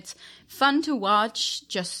 and it's fun to watch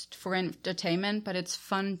just for entertainment, but it's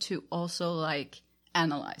fun to also like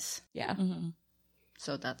analyze. Yeah.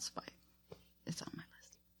 So that's why it's on my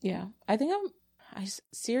list. Yeah. I think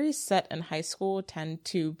series set in high school tend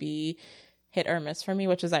to be hit or miss for me,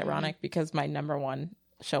 which is ironic because my number one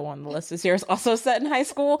show on the list this year is also set in high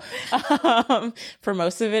school, for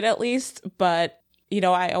most of it at least. But you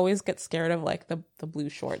know, I always get scared of like the blue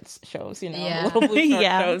shorts shows, you know, the little blue short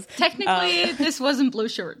shows. Technically, this wasn't blue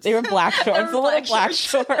shorts. They were black shorts, the little black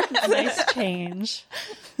shorts. Nice change.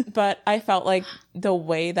 But I felt like the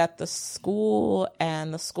way that the school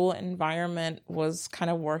and the school environment was kind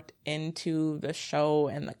of worked into the show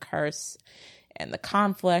and the curse and the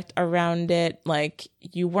conflict around it, like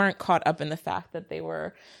you weren't caught up in the fact that they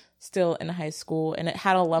were still in high school, and it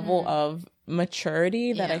had a level of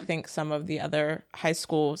maturity that I think some of the other high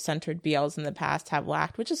school centered BLs in the past have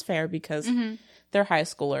lacked, which is fair because they're high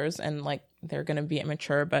schoolers and like they're going to be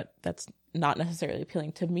immature, but that's not necessarily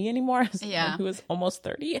appealing to me anymore as someone who is almost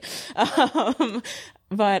 30.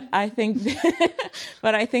 But I think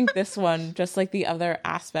this one, just like the other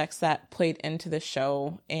aspects that played into the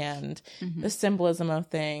show and the symbolism of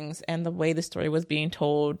things and the way the story was being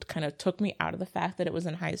told kind of took me out of the fact that it was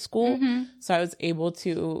in high school. So I was able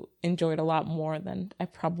to enjoy it a lot more than I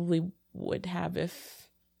probably would have if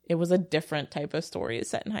it was a different type of story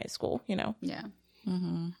set in high school, you know? Yeah.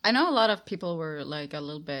 I know a lot of people were like a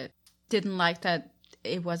little bit, didn't like that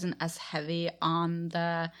it wasn't as heavy on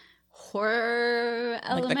the horror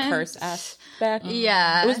element. Like the curse aspect.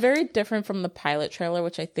 Yeah. It was very different from the pilot trailer,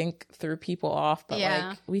 which I think threw people off. But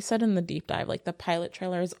like we said in the deep dive, like the pilot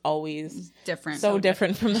trailer is always different. So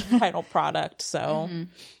different from the final product. So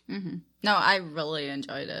no, I really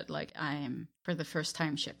enjoyed it. Like I'm for the first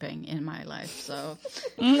time shipping in my life. So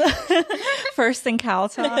First in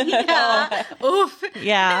Kaotong. yeah. Oof.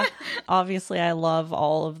 Yeah. Obviously I love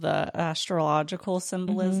all of the astrological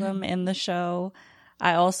symbolism in the show.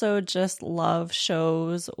 I also just love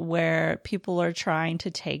shows where people are trying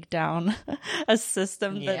to take down a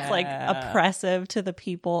system that's like oppressive to the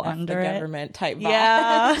people under the it. Government type vibe.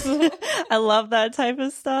 Yeah. I love that type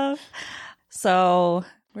of stuff. So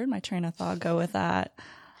where'd my train of thought go with that?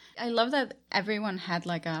 I love that everyone had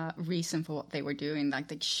like a reason for what they were doing. Like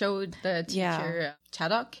they showed the teacher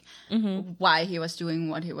Chadok why he was doing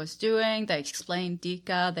what he was doing. They explained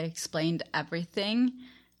Dika. They explained everything.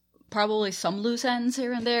 Probably some loose ends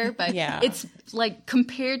here and there, but it's like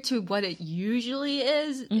compared to what it usually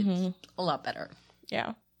is, it's a lot better.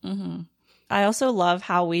 Yeah. I also love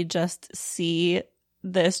how we just see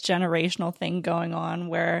this generational thing going on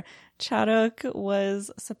where Chadok was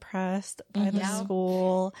suppressed by the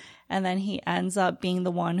school, and then he ends up being the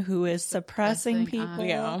one who is suppressing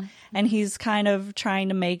people. And he's kind of trying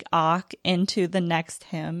to make Ak into the next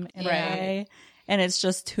him in a way. And it's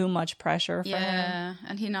just too much pressure for him. Yeah,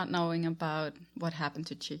 and he not knowing about what happened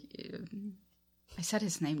to I said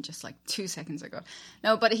his name just like 2 seconds ago.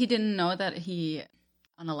 No, but he didn't know that he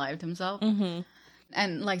unalived himself.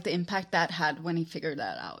 And like the impact that had when he figured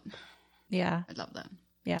that out. Yeah. I love that.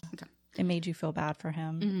 Yeah. Okay. It made you feel bad for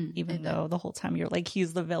him, even it though the whole time you're like,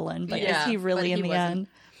 he's the villain. But Yeah, is he really but in he the wasn't. end?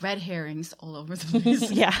 Red herrings all over the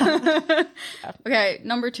place. Yeah. Okay,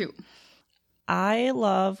 number 2. I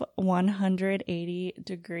love 180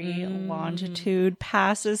 degree longitude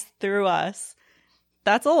passes through us.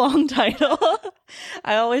 That's a long title.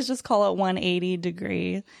 I always just call it 180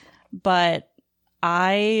 degree, but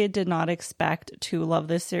I did not expect to love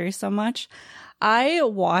this series so much. I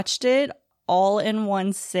watched it all in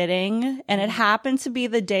one sitting, and it happened to be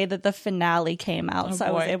the day that the finale came out, so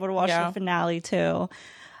I was able to watch the finale too.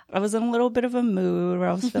 I was in a little bit of a mood where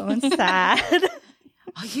I was feeling sad.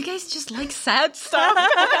 Oh, you guys just like sad stuff.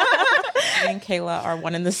 Me and Kayla are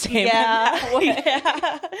one and the same.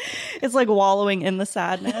 Yeah. It's like wallowing in the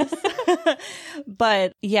sadness.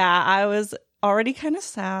 But yeah, I was already kind of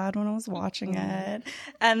sad when I was watching it.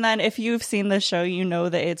 And then if you've seen the show, you know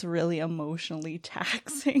that it's really emotionally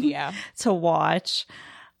taxing to watch.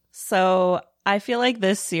 So I feel like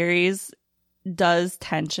this series does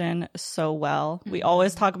tension so well. We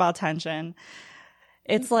always talk about tension.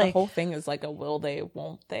 It's like the whole thing is like a will they,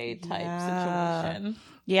 won't they type situation.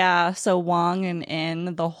 Yeah. So Wong and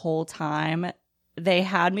In, the whole time, they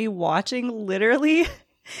had me watching literally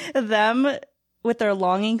them with their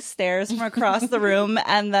longing stares from across the room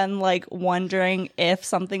and then like wondering if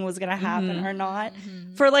something was going to happen or not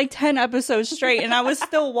for like 10 episodes straight. And I was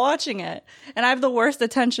still watching it. And I have the worst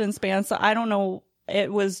attention span. So I don't know.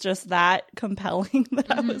 It was just that compelling that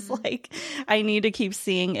I was like, I need to keep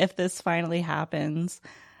seeing if this finally happens.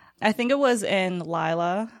 I think it was in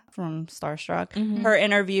Lila from Starstruck, her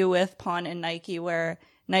interview with Pon and Nike, where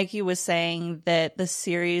Nike was saying that the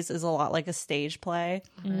series is a lot like a stage play.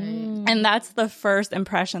 And that's the first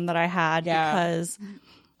impression that I had because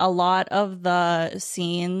a lot of the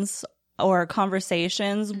scenes or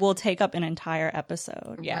conversations will take up an entire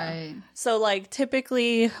episode. Right. So like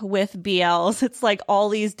typically with BLs, it's like all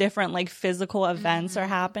these different like physical events are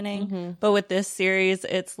happening. But with this series,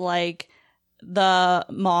 it's like the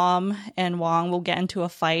mom and Wong will get into a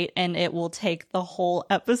fight and it will take the whole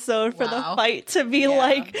episode for the fight to be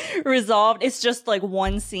like resolved. It's just like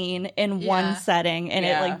one scene in one setting and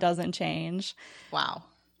it like doesn't change. Wow.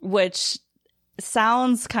 Which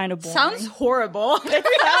sounds kind of boring. Sounds horrible.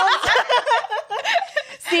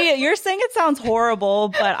 See, you're saying it sounds horrible,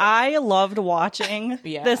 but I loved watching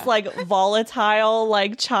this like volatile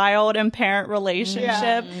like child and parent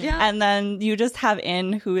relationship. And then you just have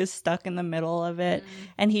In who is stuck in the middle of it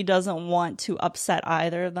and he doesn't want to upset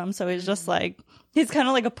either of them. So he's just like, he's kind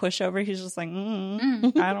of like a pushover. He's just like,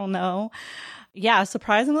 I don't know. Yeah,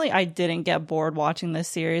 surprisingly, I didn't get bored watching this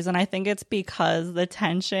series. And I think it's because the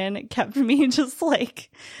tension kept me just like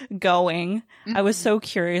going. I was so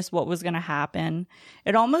curious what was going to happen.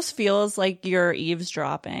 It almost feels like you're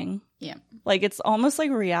eavesdropping. Yeah. Like it's almost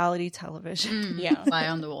like reality television. Fly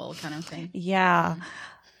on the wall kind of thing. Yeah.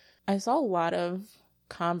 I saw a lot of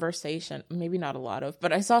conversation, maybe not a lot of,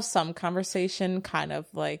 but I saw some conversation kind of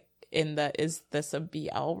like in the is this a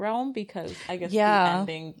BL realm, because I guess the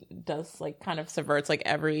ending does like kind of subverts like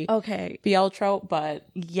every BL trope. But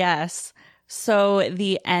yes, so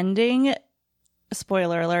the ending,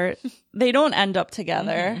 spoiler alert, they don't end up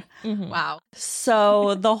together. Wow.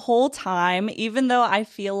 So the whole time, even though I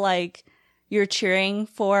feel like you're cheering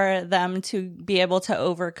for them to be able to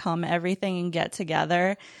overcome everything and get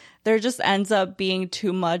together, there just ends up being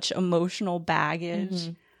too much emotional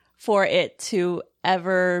baggage for it to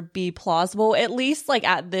ever be plausible, at least like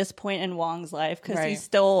at this point in Wong's life, because he's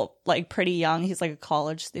still like pretty young. He's like a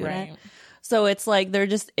college student. So it's like there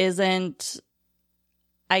just isn't,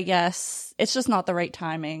 I guess, it's just not the right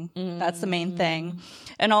timing. That's the main thing.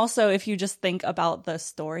 And also, if you just think about the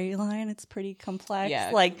storyline, it's pretty complex.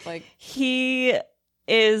 Yeah, like he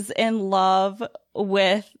is in love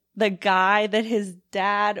with the guy that his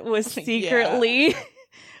dad was secretly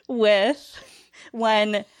with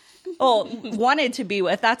when wanted to be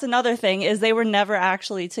with. That's another thing, is they were never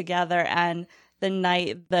actually together. And the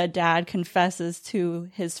night the dad confesses to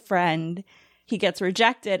his friend, he gets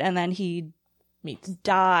rejected and then he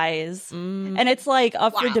dies. And it's like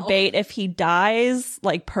up for debate if he dies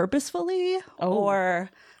like purposefully or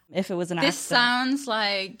if it was an accident. This sounds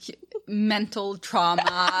like mental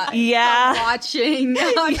trauma. Yeah. Watching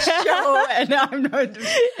a show, and I'm not.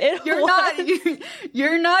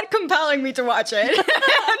 You're not compelling me to watch it.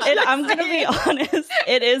 I'm gonna be honest.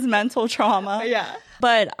 It is mental trauma. Yeah.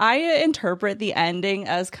 But I interpret the ending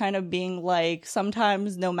as kind of being like,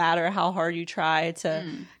 sometimes no matter how hard you try to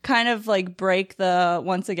kind of like break the,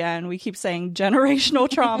 once again, we keep saying generational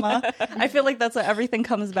trauma. I feel like that's what everything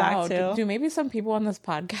comes back to. Do maybe some people on this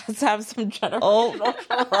podcast have some generational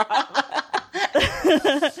trauma?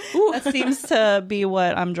 That seems to be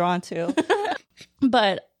what I'm drawn to.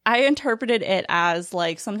 But I interpreted it as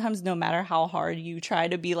like sometimes no matter how hard you try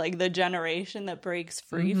to be like the generation that breaks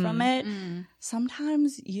free from it,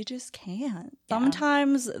 sometimes you just can't. Yeah.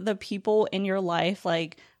 Sometimes the people in your life,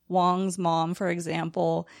 like Wong's mom, for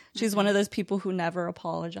example, she's one of those people who never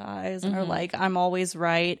apologize or like, I'm always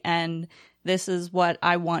right and this is what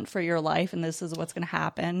I want for your life and this is what's going to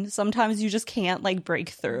happen. Sometimes you just can't like break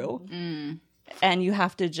through and you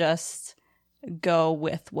have to just go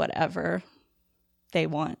with whatever they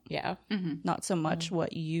want. Yeah. Not so much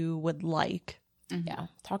what you would like. Yeah.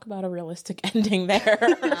 Talk about a realistic ending there.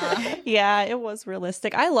 Yeah, it was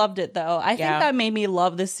realistic. I loved it though. I think that made me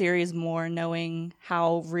love this series more, knowing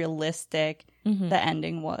how realistic the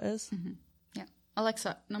ending was. Yeah.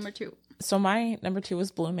 Alexa, number 2. So my number 2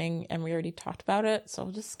 was Blooming, and we already talked about it. So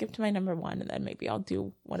I'll just skip to my number 1, and then maybe I'll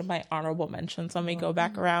do one of my honorable mentions. Let me go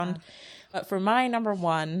back around. But for my number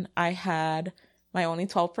 1, I had My Only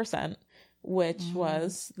 12%, which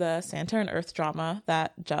was the Santa and Earth drama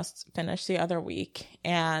that just finished the other week.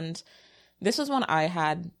 And this was one I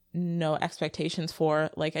had no expectations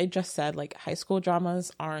for. Like I just said, like high school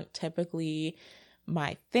dramas aren't typically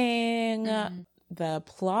my thing. The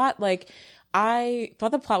plot, like I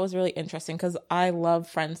thought the plot was really interesting because I love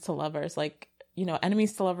friends to lovers. Like, you know,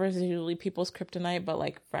 enemies to lovers is usually people's kryptonite, but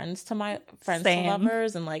like friends to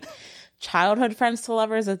lovers and like childhood friends to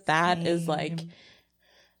lovers, that is like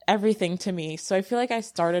everything to me. So I feel like I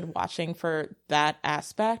started watching for that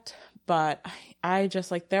aspect, but I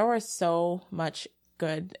just like, there was so much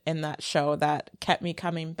good in that show that kept me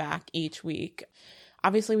coming back each week.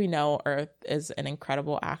 Obviously, we know Earth is an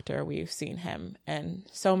incredible actor. We've seen him in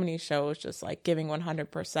so many shows, just like giving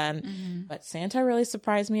 100%. But Santa really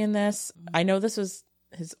surprised me in this. I know this was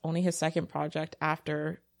only his second project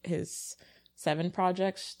after his 7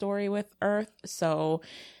 project story with Earth. So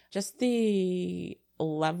just the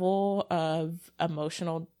level of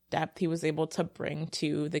emotional depth he was able to bring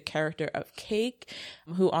to the character of Cake,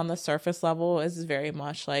 who on the surface level is very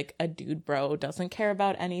much like a dude bro, doesn't care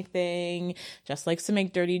about anything, just likes to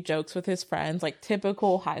make dirty jokes with his friends, like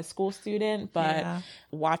typical high school student. But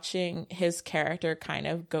watching his character kind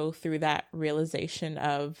of go through that realization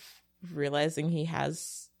of realizing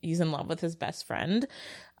he's in love with his best friend,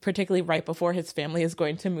 particularly right before his family is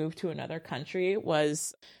going to move to another country,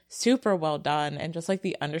 was super well done. And just like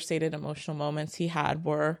the understated emotional moments he had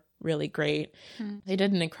were really great. They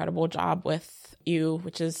did an incredible job with Yu,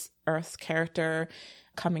 which is Earth's character,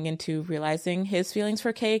 coming into realizing his feelings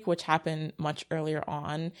for Cake, which happened much earlier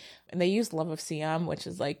on. And they used Love of Siam, which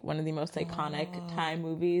is like one of the most iconic time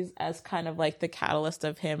movies, as kind of like the catalyst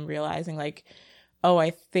of him realizing like, oh, I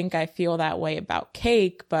think I feel that way about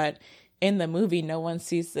Cake, but in the movie, no one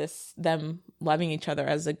sees them loving each other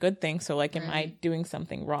as a good thing. So like, am I doing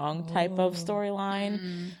something wrong type of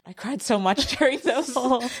storyline? I cried so much during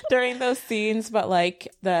those scenes, but like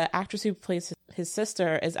the actress who plays his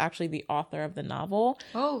sister is actually the author of the novel.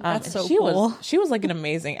 Oh, that's so cool. She was like an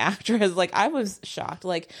amazing actress. Like I was shocked.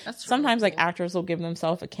 Like sometimes like actors will give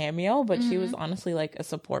themselves a cameo, but she was honestly like a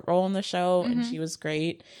support role in the show and she was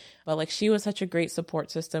great. But like she was such a great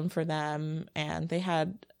support system for them, and they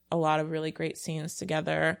had a lot of really great scenes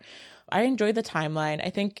together. I enjoyed the timeline. I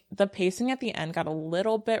think the pacing at the end got a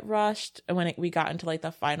little bit rushed when we got into like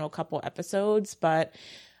the final couple episodes, but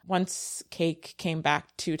once Cake came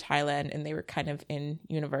back to Thailand and they were kind of in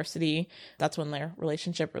university, that's when their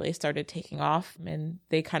relationship really started taking off, and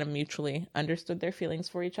they kind of mutually understood their feelings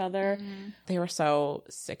for each other. They were so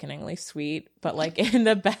sickeningly sweet, but like in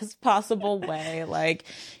the best possible way, like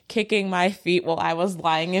kicking my feet while I was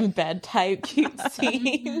lying in bed type cute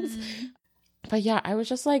scenes. But yeah, I was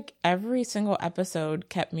just like, every single episode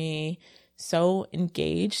kept me so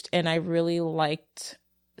engaged, and I really liked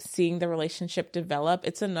seeing the relationship develop.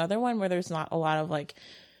 It's another one where there's not a lot of like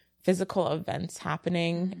physical events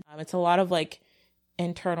happening. It's a lot of like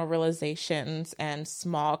internal realizations and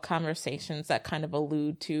small conversations that kind of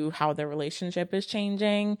allude to how their relationship is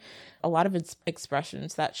changing. A lot of its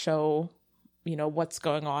expressions that show, you know, what's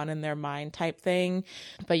going on in their mind type thing.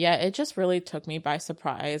 But yeah, it just really took me by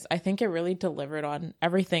surprise. I think it really delivered on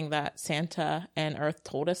everything that Santa and Earth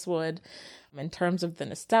told us would, in terms of the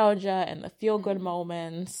nostalgia and the feel-good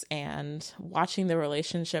moments and watching the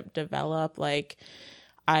relationship develop. Like,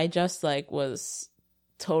 I just like was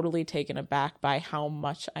totally taken aback by how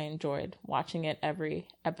much I enjoyed watching it every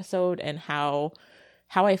episode, and how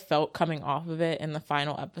I felt coming off of it in the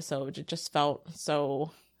final episode. It just felt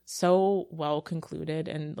so well concluded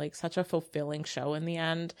and like such a fulfilling show in the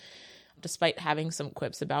end. despite having some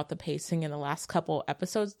quips about the pacing in the last couple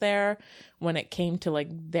episodes there, when it came to like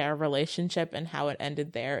their relationship and how it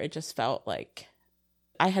ended there, it just felt like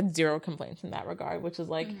I had zero complaints in that regard, which is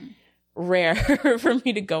like rare for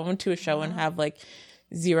me to go into a show and have like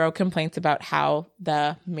zero complaints about how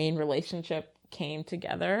the main relationship came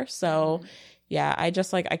together. So yeah, I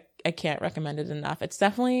just like I can't recommend it enough. It's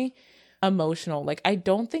definitely emotional. Like, I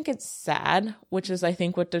don't think it's sad, which is I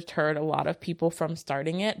think what deterred a lot of people from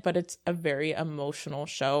starting it, but it's a very emotional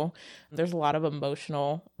show. There's a lot of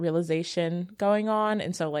emotional realization going on,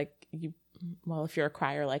 and so like if you're a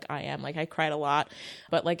crier like I am, like I cried a lot,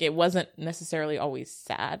 but like it wasn't necessarily always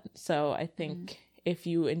sad. So I think if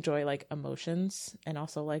you enjoy like emotions and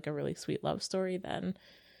also like a really sweet love story, then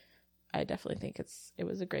I definitely think it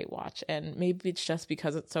was a great watch. And maybe it's just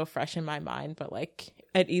because it's so fresh in my mind, but like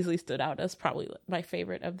it easily stood out as probably my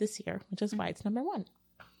favorite of this year, which is why it's number 1.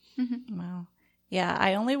 Wow. Yeah,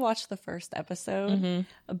 I only watched the first episode,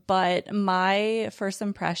 but my first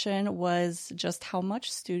impression was just how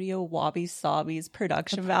much Studio Wabi Sabi's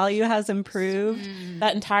production value has improved.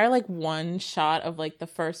 That entire like one shot of like the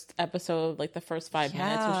first episode, like the first 5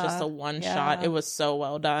 minutes was just a one shot. It was so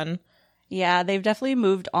well done. Yeah, they've definitely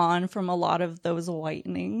moved on from a lot of those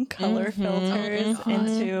whitening color filters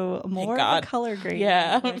into more color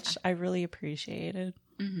grading, which I really appreciated.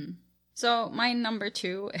 So my number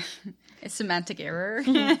 2 is Semantic Error.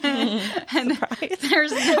 And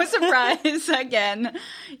there's no surprise again.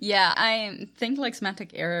 Yeah, I think like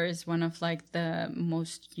Semantic Error is one of like the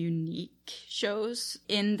most unique shows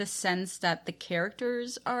in the sense that the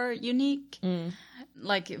characters are unique.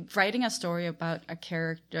 Like writing a story about a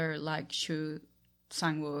character like Shu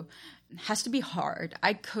Sang-woo has to be hard.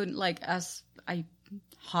 I couldn't like, as I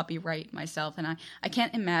hobby write myself, and I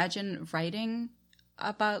can't imagine writing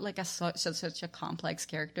about like such a complex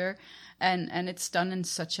character, and it's done in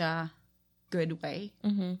such a good way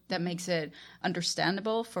that makes it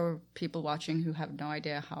understandable for people watching who have no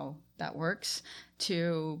idea how that works,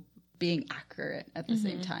 to being accurate at the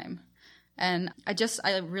same time. And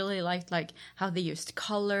I really liked like how they used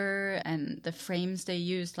color and the frames they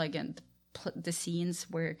used, like in the scenes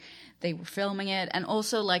where they were filming it, and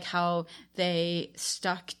also like how they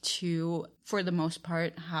stuck to, for the most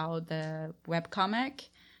part, how the webcomic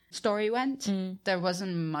story went. There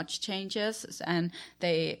wasn't much changes, and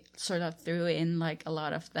they sort of threw in like a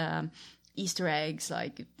lot of the Easter eggs,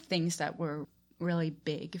 like things that were really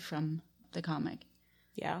big from the comic.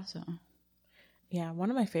 Yeah. So yeah, one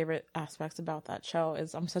of my favorite aspects about that show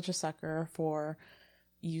is I'm such a sucker for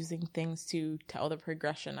using things to tell the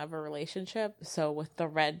progression of a relationship. So with the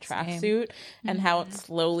red tracksuit and how it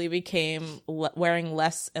slowly became wearing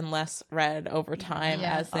less and less red over time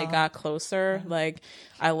as they got closer. Like,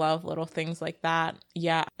 I love little things like that.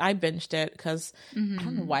 Yeah, I binged it because I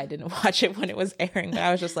don't know why I didn't watch it when it was airing, but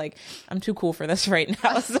I was just like, I'm too cool for this right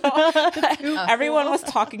now. So everyone was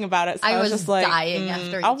talking about it. So I was just like, dying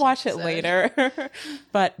after I'll watch it later.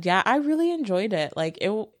 But yeah, I really enjoyed it. Like,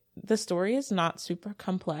 the story is not super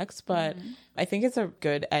complex, but I think it's a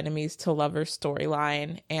good enemies to lovers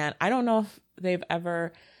storyline. And I don't know if they've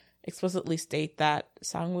ever explicitly state that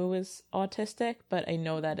Sang-woo is autistic, but I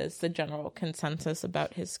know that is the general consensus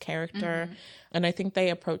about his character. And I think they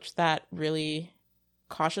approach that really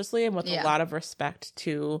cautiously and with a lot of respect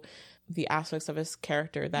to the aspects of his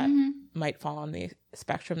character that might fall on the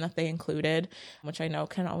spectrum that they included, which I know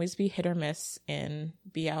can always be hit or miss in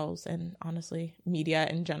BLs and honestly media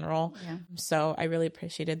in general. So I really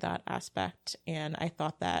appreciated that aspect, and I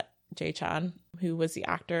thought that Jae-chan, who was the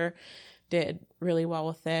actor, did really well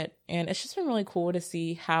with it. And it's just been really cool to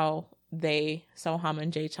see how Soham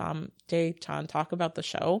and Jae-chan talk about the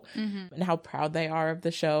show and how proud they are of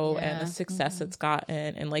the show and the success it's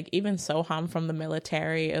gotten. And like even Soham from the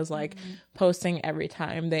military is like posting every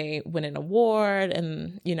time they win an award.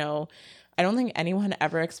 And, you know, I don't think anyone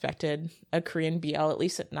ever expected a Korean BL, at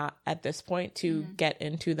least not at this point, to get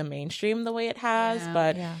into the mainstream the way it has.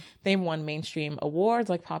 But they've won mainstream awards,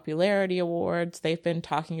 like popularity awards. They've been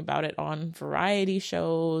talking about it on variety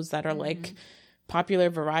shows that are like popular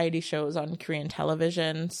variety shows on Korean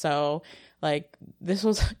television. So like this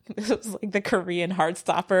was like the Korean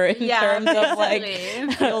Heartstopper in terms of like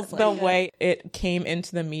the way it came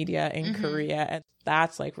into the media in Korea, and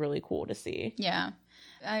that's like really cool to see. Yeah,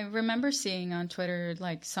 I remember seeing on Twitter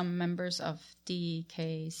like some members of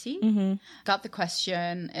DKC got the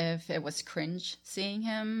question if it was cringe seeing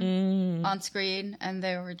him on screen, and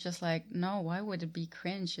they were just like, no, why would it be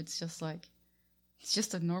cringe? It's just like, it's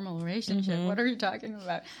just a normal relationship. What are you talking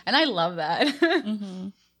about? And I love that.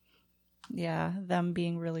 Yeah, them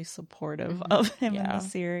being really supportive of him in the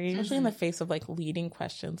series. Especially in the face of like leading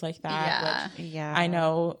questions like that. Which I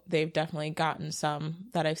know they've definitely gotten some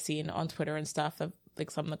that I've seen on Twitter and stuff of like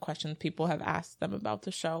some of the questions people have asked them about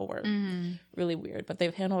the show were really weird, but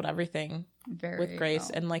they've handled everything with grace.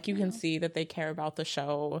 Well. And like you can see that they care about the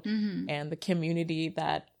show and the community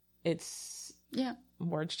that it's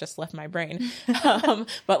words just left my brain.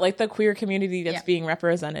 But like the queer community that's being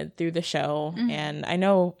represented through the show. And I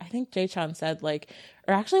think Jae-chan said like,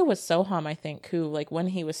 or actually it was Soham, I think, who like when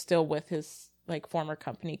he was still with his like former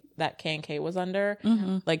company that K&K was under,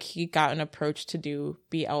 like he got an approach to do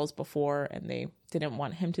BLs before and they didn't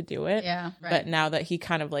want him to do it. Yeah. Right. But now that he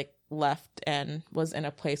kind of like left and was in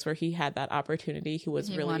a place where he had that opportunity, he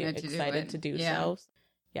was really excited to do so.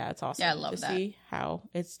 Yeah, it's awesome I love to see how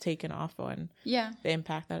it's taken off and the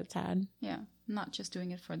impact that it's had. Yeah, not just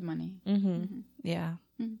doing it for the money. Yeah.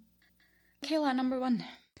 Kayla, number 1.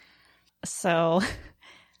 So,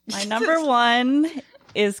 my number 1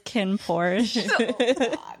 is Kin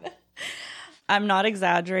Porsche. I'm not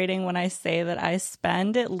exaggerating when I say that I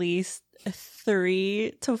spend at least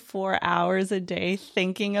 3 to 4 hours a day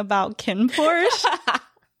thinking about Kin Porsche.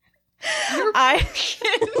 I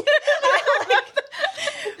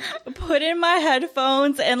put in my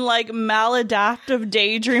headphones and like maladaptive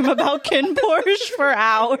daydream about Kin Porsche for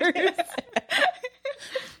hours.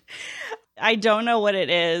 I don't know what it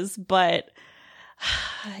is, but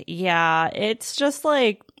yeah, it's just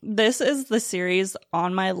like, this is the series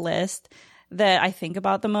on my list that I think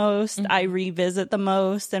about the most. I revisit the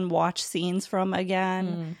most and watch scenes from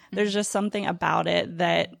again. There's just something about it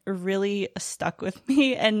that really stuck with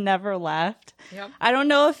me and never left. I don't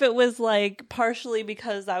know if it was like partially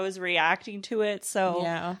because I was reacting to it, so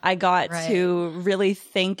I got to really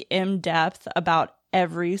think in depth about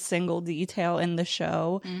every single detail in the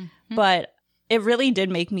show. But it really did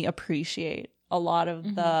make me appreciate a lot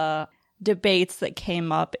of the debates that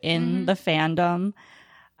came up in the fandom.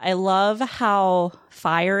 I love how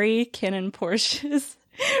fiery Kin and Porsche's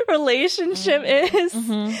relationship is.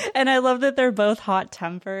 And I love that they're both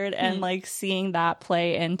hot-tempered and like seeing that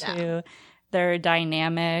play into their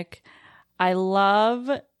dynamic. I love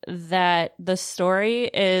that the story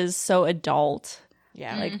is so adult.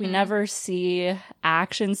 Yeah, like we never see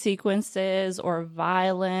action sequences or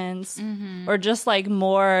violence or just like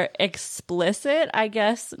more explicit, I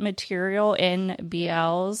guess, material in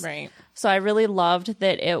BLs. Right. So I really loved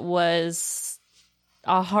that it was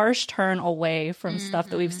a harsh turn away from stuff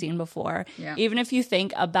that we've seen before. Yeah. Even if you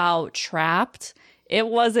think about Trapped, it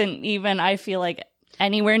wasn't even, I feel like,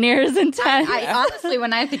 anywhere near as intense. I honestly,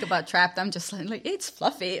 when I think about Trapped, I'm just like it's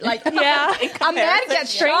fluffy. Like, a man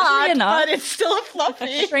gets shot, but it's still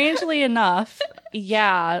fluffy. Strangely enough,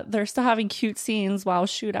 yeah, they're still having cute scenes while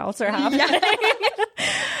shootouts are happening.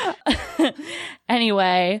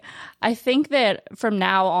 Anyway, I think that from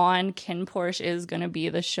now on, Kin Porsche is going to be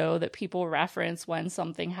the show that people reference when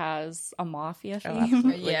something has a mafia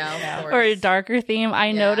theme or a darker theme.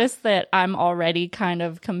 I noticed that I'm already kind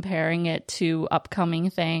of comparing it to upcoming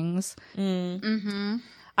things.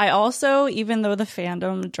 I also, even though the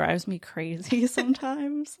fandom drives me crazy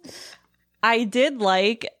sometimes, I did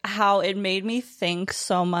like how it made me think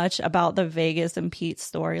so much about the Vegas and Pete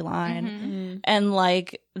storyline and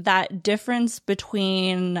like that difference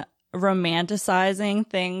between romanticizing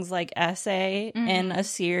things like essay in a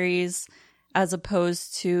series as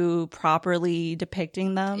opposed to properly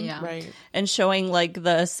depicting them and showing like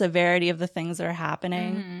the severity of the things that are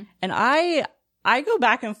happening. And I go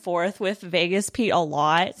back and forth with Vegas Pete a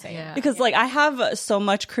lot because like I have so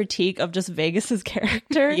much critique of just Vegas's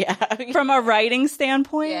character from a writing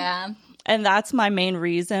standpoint. And that's my main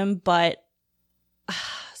reason. But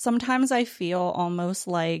sometimes I feel almost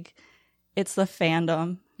like it's the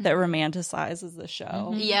fandom that romanticizes the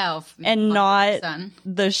show. And not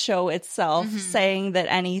the show itself saying that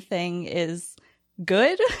anything is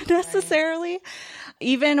good necessarily.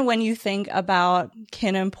 Even when you think about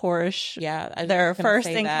Kin and Porsche, their first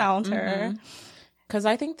encounter. Because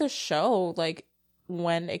I think the show, like,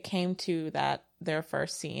 when it came to that, their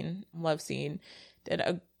first scene, love scene, did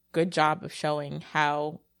a good job of showing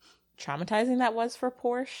how traumatizing that was for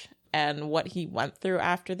Porsche and what he went through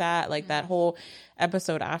after that. Like, that whole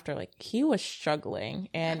episode after, like, he was struggling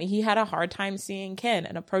and he had a hard time seeing Kin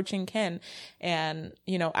and approaching Kin. And,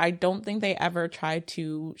 you know, I don't think they ever tried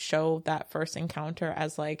to show that first encounter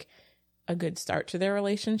as, like, a good start to their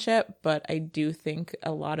relationship. But I do think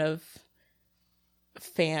a lot of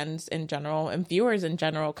fans in general and viewers in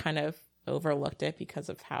general kind of overlooked it because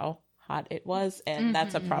of how hot it was. And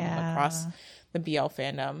that's a problem across the BL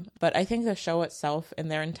fandom. But I think the show itself and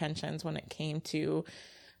their intentions when it came to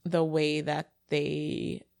the way that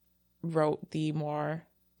they wrote the more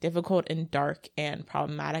difficult and dark and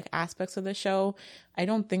problematic aspects of the show, I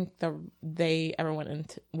don't think they ever went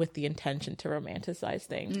into with the intention to romanticize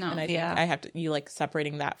things. No. And I think I have to, you like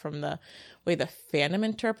separating that from the way the fandom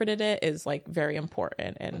interpreted it is like very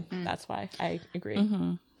important, and that's why I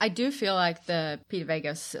agree. I do feel like the Pete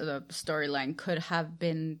Vegas storyline could have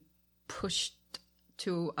been pushed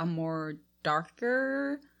to a more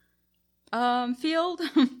darker field.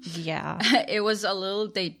 Yeah. It was a little,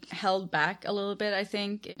 they held back a little bit, I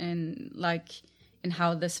think, in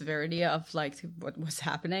how the severity of like what was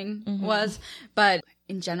happening was. But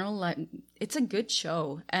in general, like, it's a good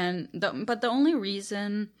show. But the only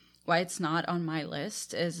reason why it's not on my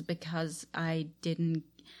list is because I didn't,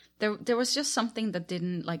 there was just something that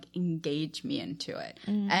didn't like engage me into it.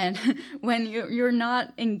 And when you're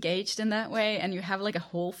not engaged in that way, and you have like a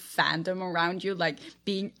whole fandom around you like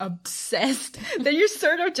being obsessed, then you're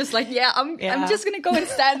sort of just like, I'm just gonna go and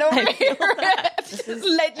stand over here.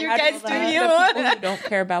 Let you guys do you. The people who don't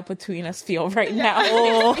care about Between Us feel right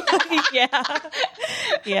now.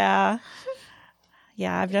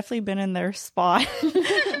 Yeah, I've definitely been in their spot.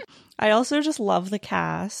 I also just love the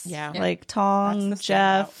cast. Yeah. Like Tong,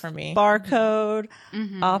 Jeff, for me. Barcode,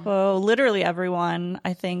 Oppo, literally everyone.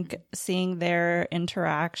 I think seeing their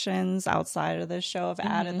interactions outside of this show have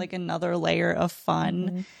added like another layer of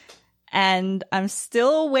fun. And I'm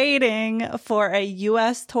still waiting for a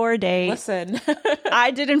US tour date. Listen, I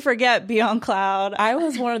didn't forget Beyond Cloud. I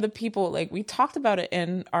was one of the people, like, we talked about it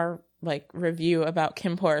in our like review about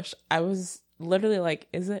Kim Porsche. I was literally like,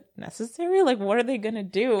 is it necessary? Like, what are they gonna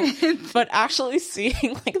do? But actually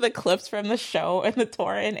seeing like the clips from the show and the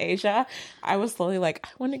tour in Asia, I was slowly like, I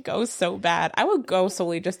want to go so bad. I would go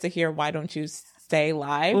solely just to hear Why Don't You Stay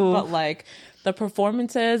live. But like the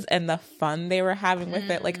performances and the fun they were having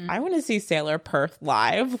with it, like, I want to see Sailor Perth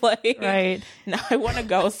live. Like, Right. now I want to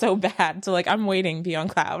go so bad. So like, I'm waiting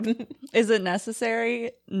Beyond Cloud. Is it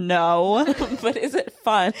necessary? No. But is it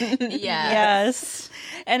fun? Yes.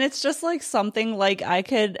 And it's just like something like I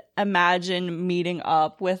could imagine meeting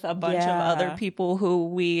up with a bunch of other people who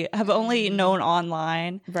we have only known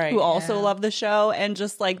online, Right. who also love the show, and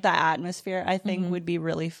just like the atmosphere I think would be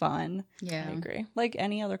really fun. Yeah. I agree. Like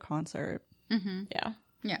any other concert. Yeah.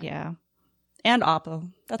 Yeah. And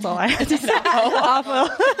Oppo. That's all I have to say. Oppo.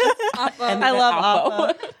 And I then love Oppo.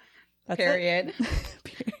 Oppo. That's Period.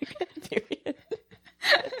 Period.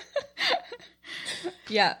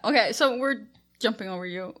 Yeah. Okay. So we're jumping over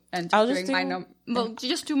you and I'll doing just my well,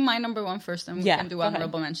 just do my number one first, and we can do go ahead.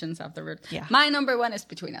 honorable mentions afterward. Yeah. My number one is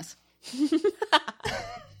Between Us.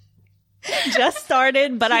 Just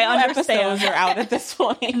started, but I understand. Episodes are out at this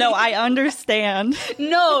point. No, I understand.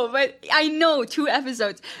 No, but I know 2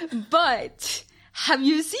 episodes. But have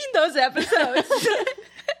you seen those episodes?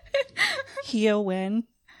 He'll win.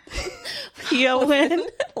 He'll win.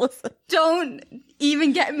 Listen, Don't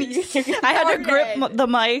even get me started. I had to grip the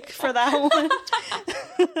mic for that one.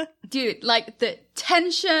 Dude, like the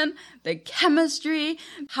tension, the chemistry,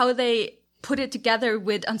 how they put it together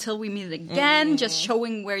with Until We Meet Again, just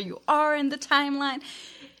showing where you are in the timeline.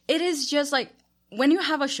 It is just like when you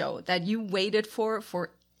have a show that you waited for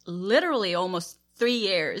literally almost 3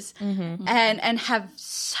 years and have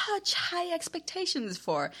such high expectations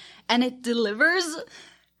for, and it delivers.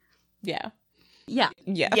 yeah. Yeah.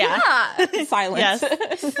 Silence.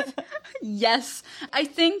 Yes. Yes. I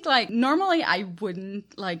think like normally I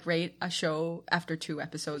wouldn't like rate a show after 2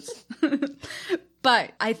 episodes.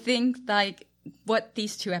 But I think like what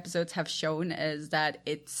these 2 episodes have shown is that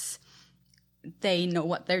they know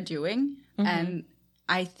what they're doing. And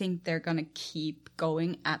I think they're going to keep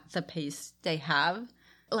going at the pace they have.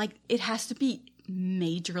 Like it has to be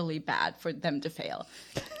majorly bad for them to fail.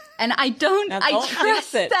 And I don't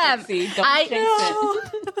trust it, them. Pixie. Don't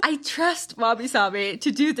jinx it. I trust Wabi Sabi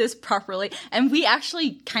to do this properly. And we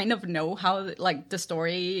actually kind of know how like the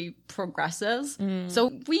story progresses.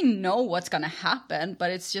 So we know what's going to happen,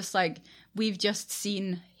 but it's just like we've just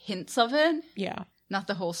seen hints of it, Yeah. not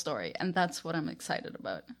the whole story. And that's what I'm excited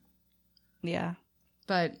about. Yeah.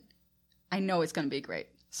 But I know it's going to be great.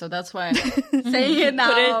 So that's why I'm saying it now.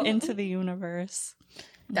 Put it into the universe.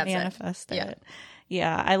 That's it. Manifest it. Yeah.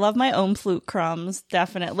 Yeah, I love my own flute crumbs,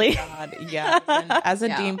 definitely. God, yeah. And as a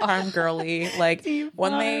Dean Farm girly, like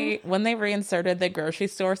when they reinserted the grocery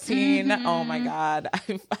store scene, oh my God,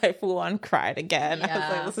 I full on cried again. I was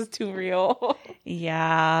like, this is too real.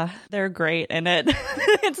 Yeah, they're great in it.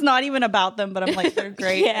 It's not even about them, but I'm like, they're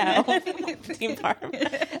great. Yeah. Team Farm.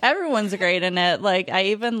 Everyone's great in it. Like, I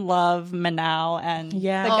even love Manal and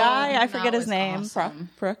Yeah. the guy, I Manal forget his is name. awesome.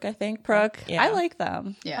 Brooke, I think. Brooke. Yeah. I like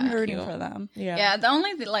them. Yeah. I'm rooting Cute. for them. Yeah, the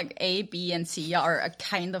only like A, B, and C are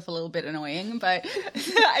kind of a little bit annoying, but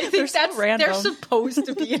I think so they're random. supposed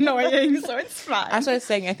to be annoying, so it's fine. That's what I was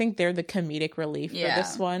saying. I think they're the comedic relief Yeah. for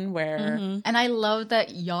this one where And I love that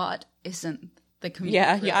Yacht isn't the comedic.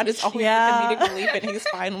 yeah, relief. Yacht is always Yeah. the comedic relief, and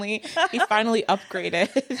he's finally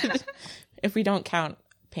upgraded. If we don't count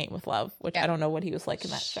Paint with Love, which I don't know what he was like in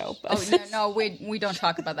that show. But Oh no, we don't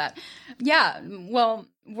talk about that. Yeah, well,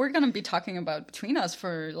 we're gonna be talking about Between Us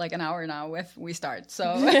for like an hour now if we start.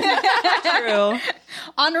 So True.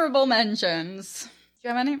 honorable mentions. Do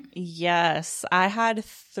you have any? Yes, I had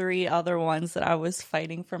 3 other ones that I was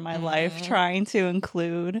fighting for my life trying to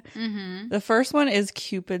include. The first one is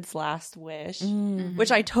Cupid's Last Wish,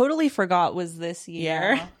 which I totally forgot was this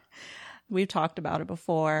year. Yeah. We've talked about it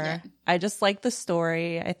before. Yeah. I just like the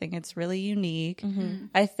story. I think it's really unique.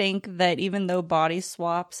 I think that even though body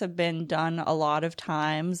swaps have been done a lot of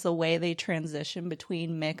times, the way they transition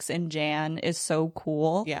between Mix and Jan is so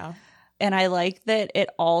cool. yeah. And I like that it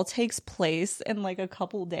all takes place in like a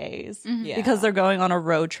couple days Yeah. because they're going on a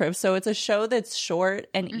road trip. So it's a show that's short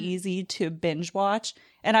and easy to binge watch.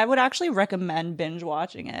 And I would actually recommend binge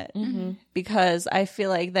watching it because I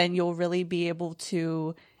feel like then you'll really be able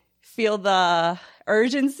to feel the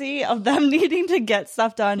urgency of them needing to get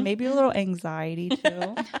stuff done. Maybe a little anxiety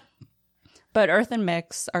too. But Earth and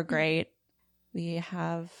Mix are great. We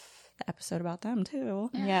have the episode about them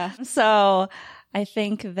too. Yeah. So I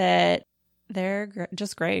think that they're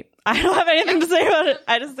just great. I don't have anything to say about it.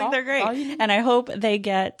 I just think they're great. all you need. And I hope they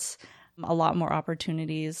get a lot more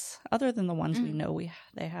opportunities other than the ones we know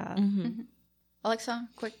they have. Alexa,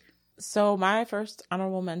 quick. So my first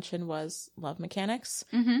honorable mention was Love Mechanics.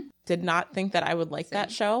 Did not think that I would like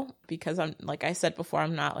that show because I'm, like I said before,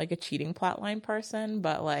 I'm not like a cheating plotline person,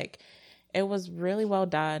 but like it was really well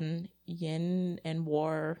done. Yin and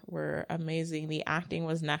War were amazing. The acting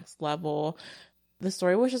was next level. The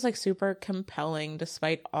story was just like super compelling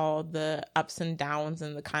despite all the ups and downs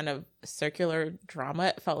and the kind of circular drama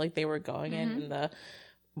it felt like they were going in and the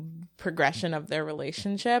progression of their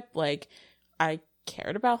relationship. Like I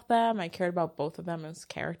cared about them. I cared about both of them as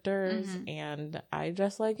characters and I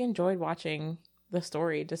just like enjoyed watching the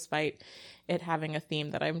story despite it having a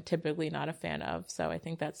theme that I'm typically not a fan of. So I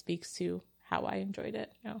think that speaks to how I enjoyed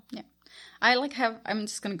it. You know? Yeah. I'm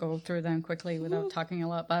just going to go through them quickly without talking a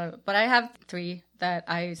lot about it. But I have 3 that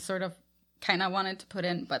I sort of kind of wanted to put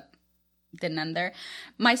in, but didn't end there.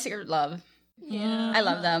 My Secret Love. Yeah. I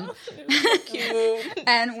love them. Cute.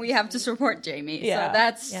 And we have to support Jamie. Yeah. So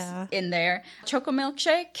that's Yeah. in there. Choco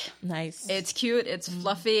Milkshake. Nice. It's cute. It's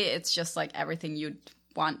fluffy. It's just like everything you'd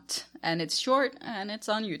want. And it's short and it's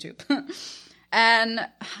on YouTube. And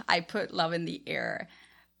I put Love in the Air.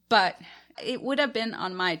 But it would have been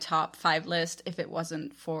on my top 5 list if it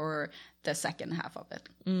wasn't for the second half of it.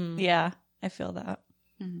 Yeah, I feel that.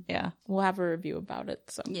 Yeah. We'll have a review about it.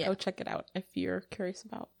 So Yeah. go check it out if you're curious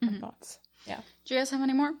about my thoughts. Yeah. Do you guys have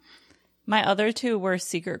any more? My other 2 were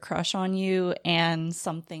Secret Crush on You and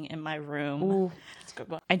Something in My Room. Ooh, that's a good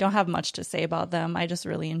one. I don't have much to say about them. I just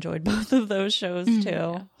really enjoyed both of those shows too.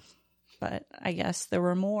 Yeah. But I guess there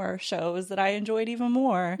were more shows that I enjoyed even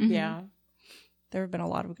more. Yeah. There have been a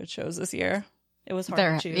lot of good shows this year. It was hard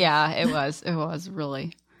There, to choose. yeah, it was. It was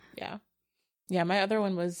really. Yeah. Yeah, my other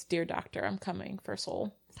one was Dear Doctor, I'm Coming for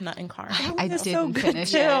Soul. It's not in car. I It's didn't so good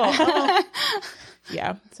finish too. it.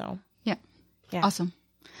 Yeah, so Yeah. Yeah. Awesome.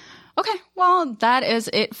 Okay, well, that is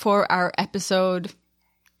it for our episode.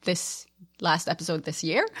 This last episode this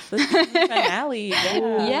year. the finale.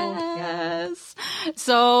 Yeah. Yes.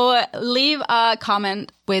 So leave a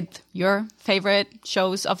comment with your favorite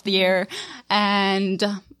shows of the year, and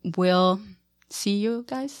we'll see you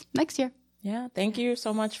guys next year. Yeah, thank you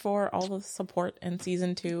so much for all the support in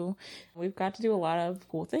season 2. We've got to do a lot of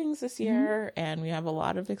cool things this year, and we have a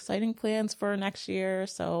lot of exciting plans for next year.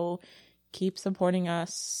 So keep supporting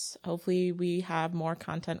us. Hopefully we have more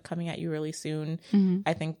content coming at you really soon.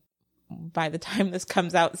 I think by the time this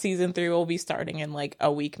comes out, season 3 will be starting in like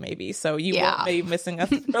a week maybe. So you won't be missing us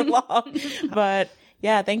for long. But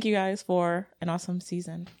yeah, thank you guys for an awesome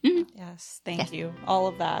season. Yes, thank you. All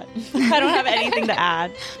of that. I don't have anything to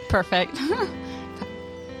add. Perfect.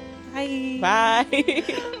 Bye. Bye.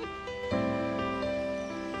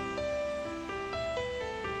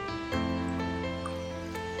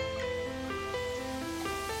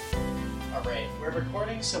 All right, we're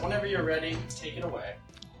recording, so whenever you're ready, take it away.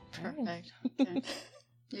 Perfect. Okay.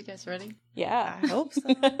 You guys ready? Yeah. I hope so.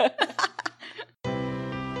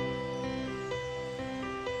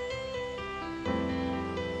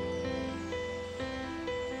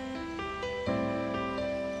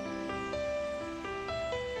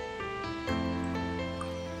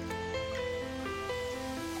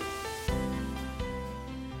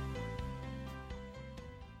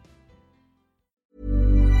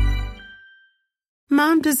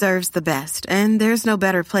 Mom deserves the best, and there's no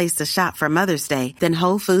better place to shop for Mother's Day than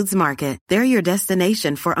Whole Foods Market. They're your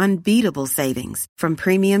destination for unbeatable savings, from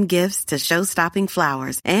premium gifts to show-stopping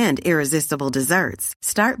flowers and irresistible desserts.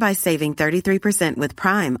 Start by saving 33% with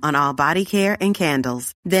Prime on all body care and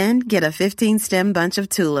candles. Then get a 15-stem bunch of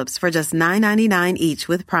tulips for just $9.99 each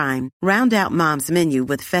with Prime. Round out Mom's menu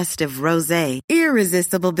with festive rosé,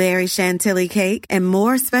 irresistible berry chantilly cake, and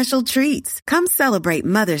more special treats. Come celebrate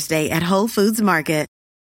Mother's Day at Whole Foods Market.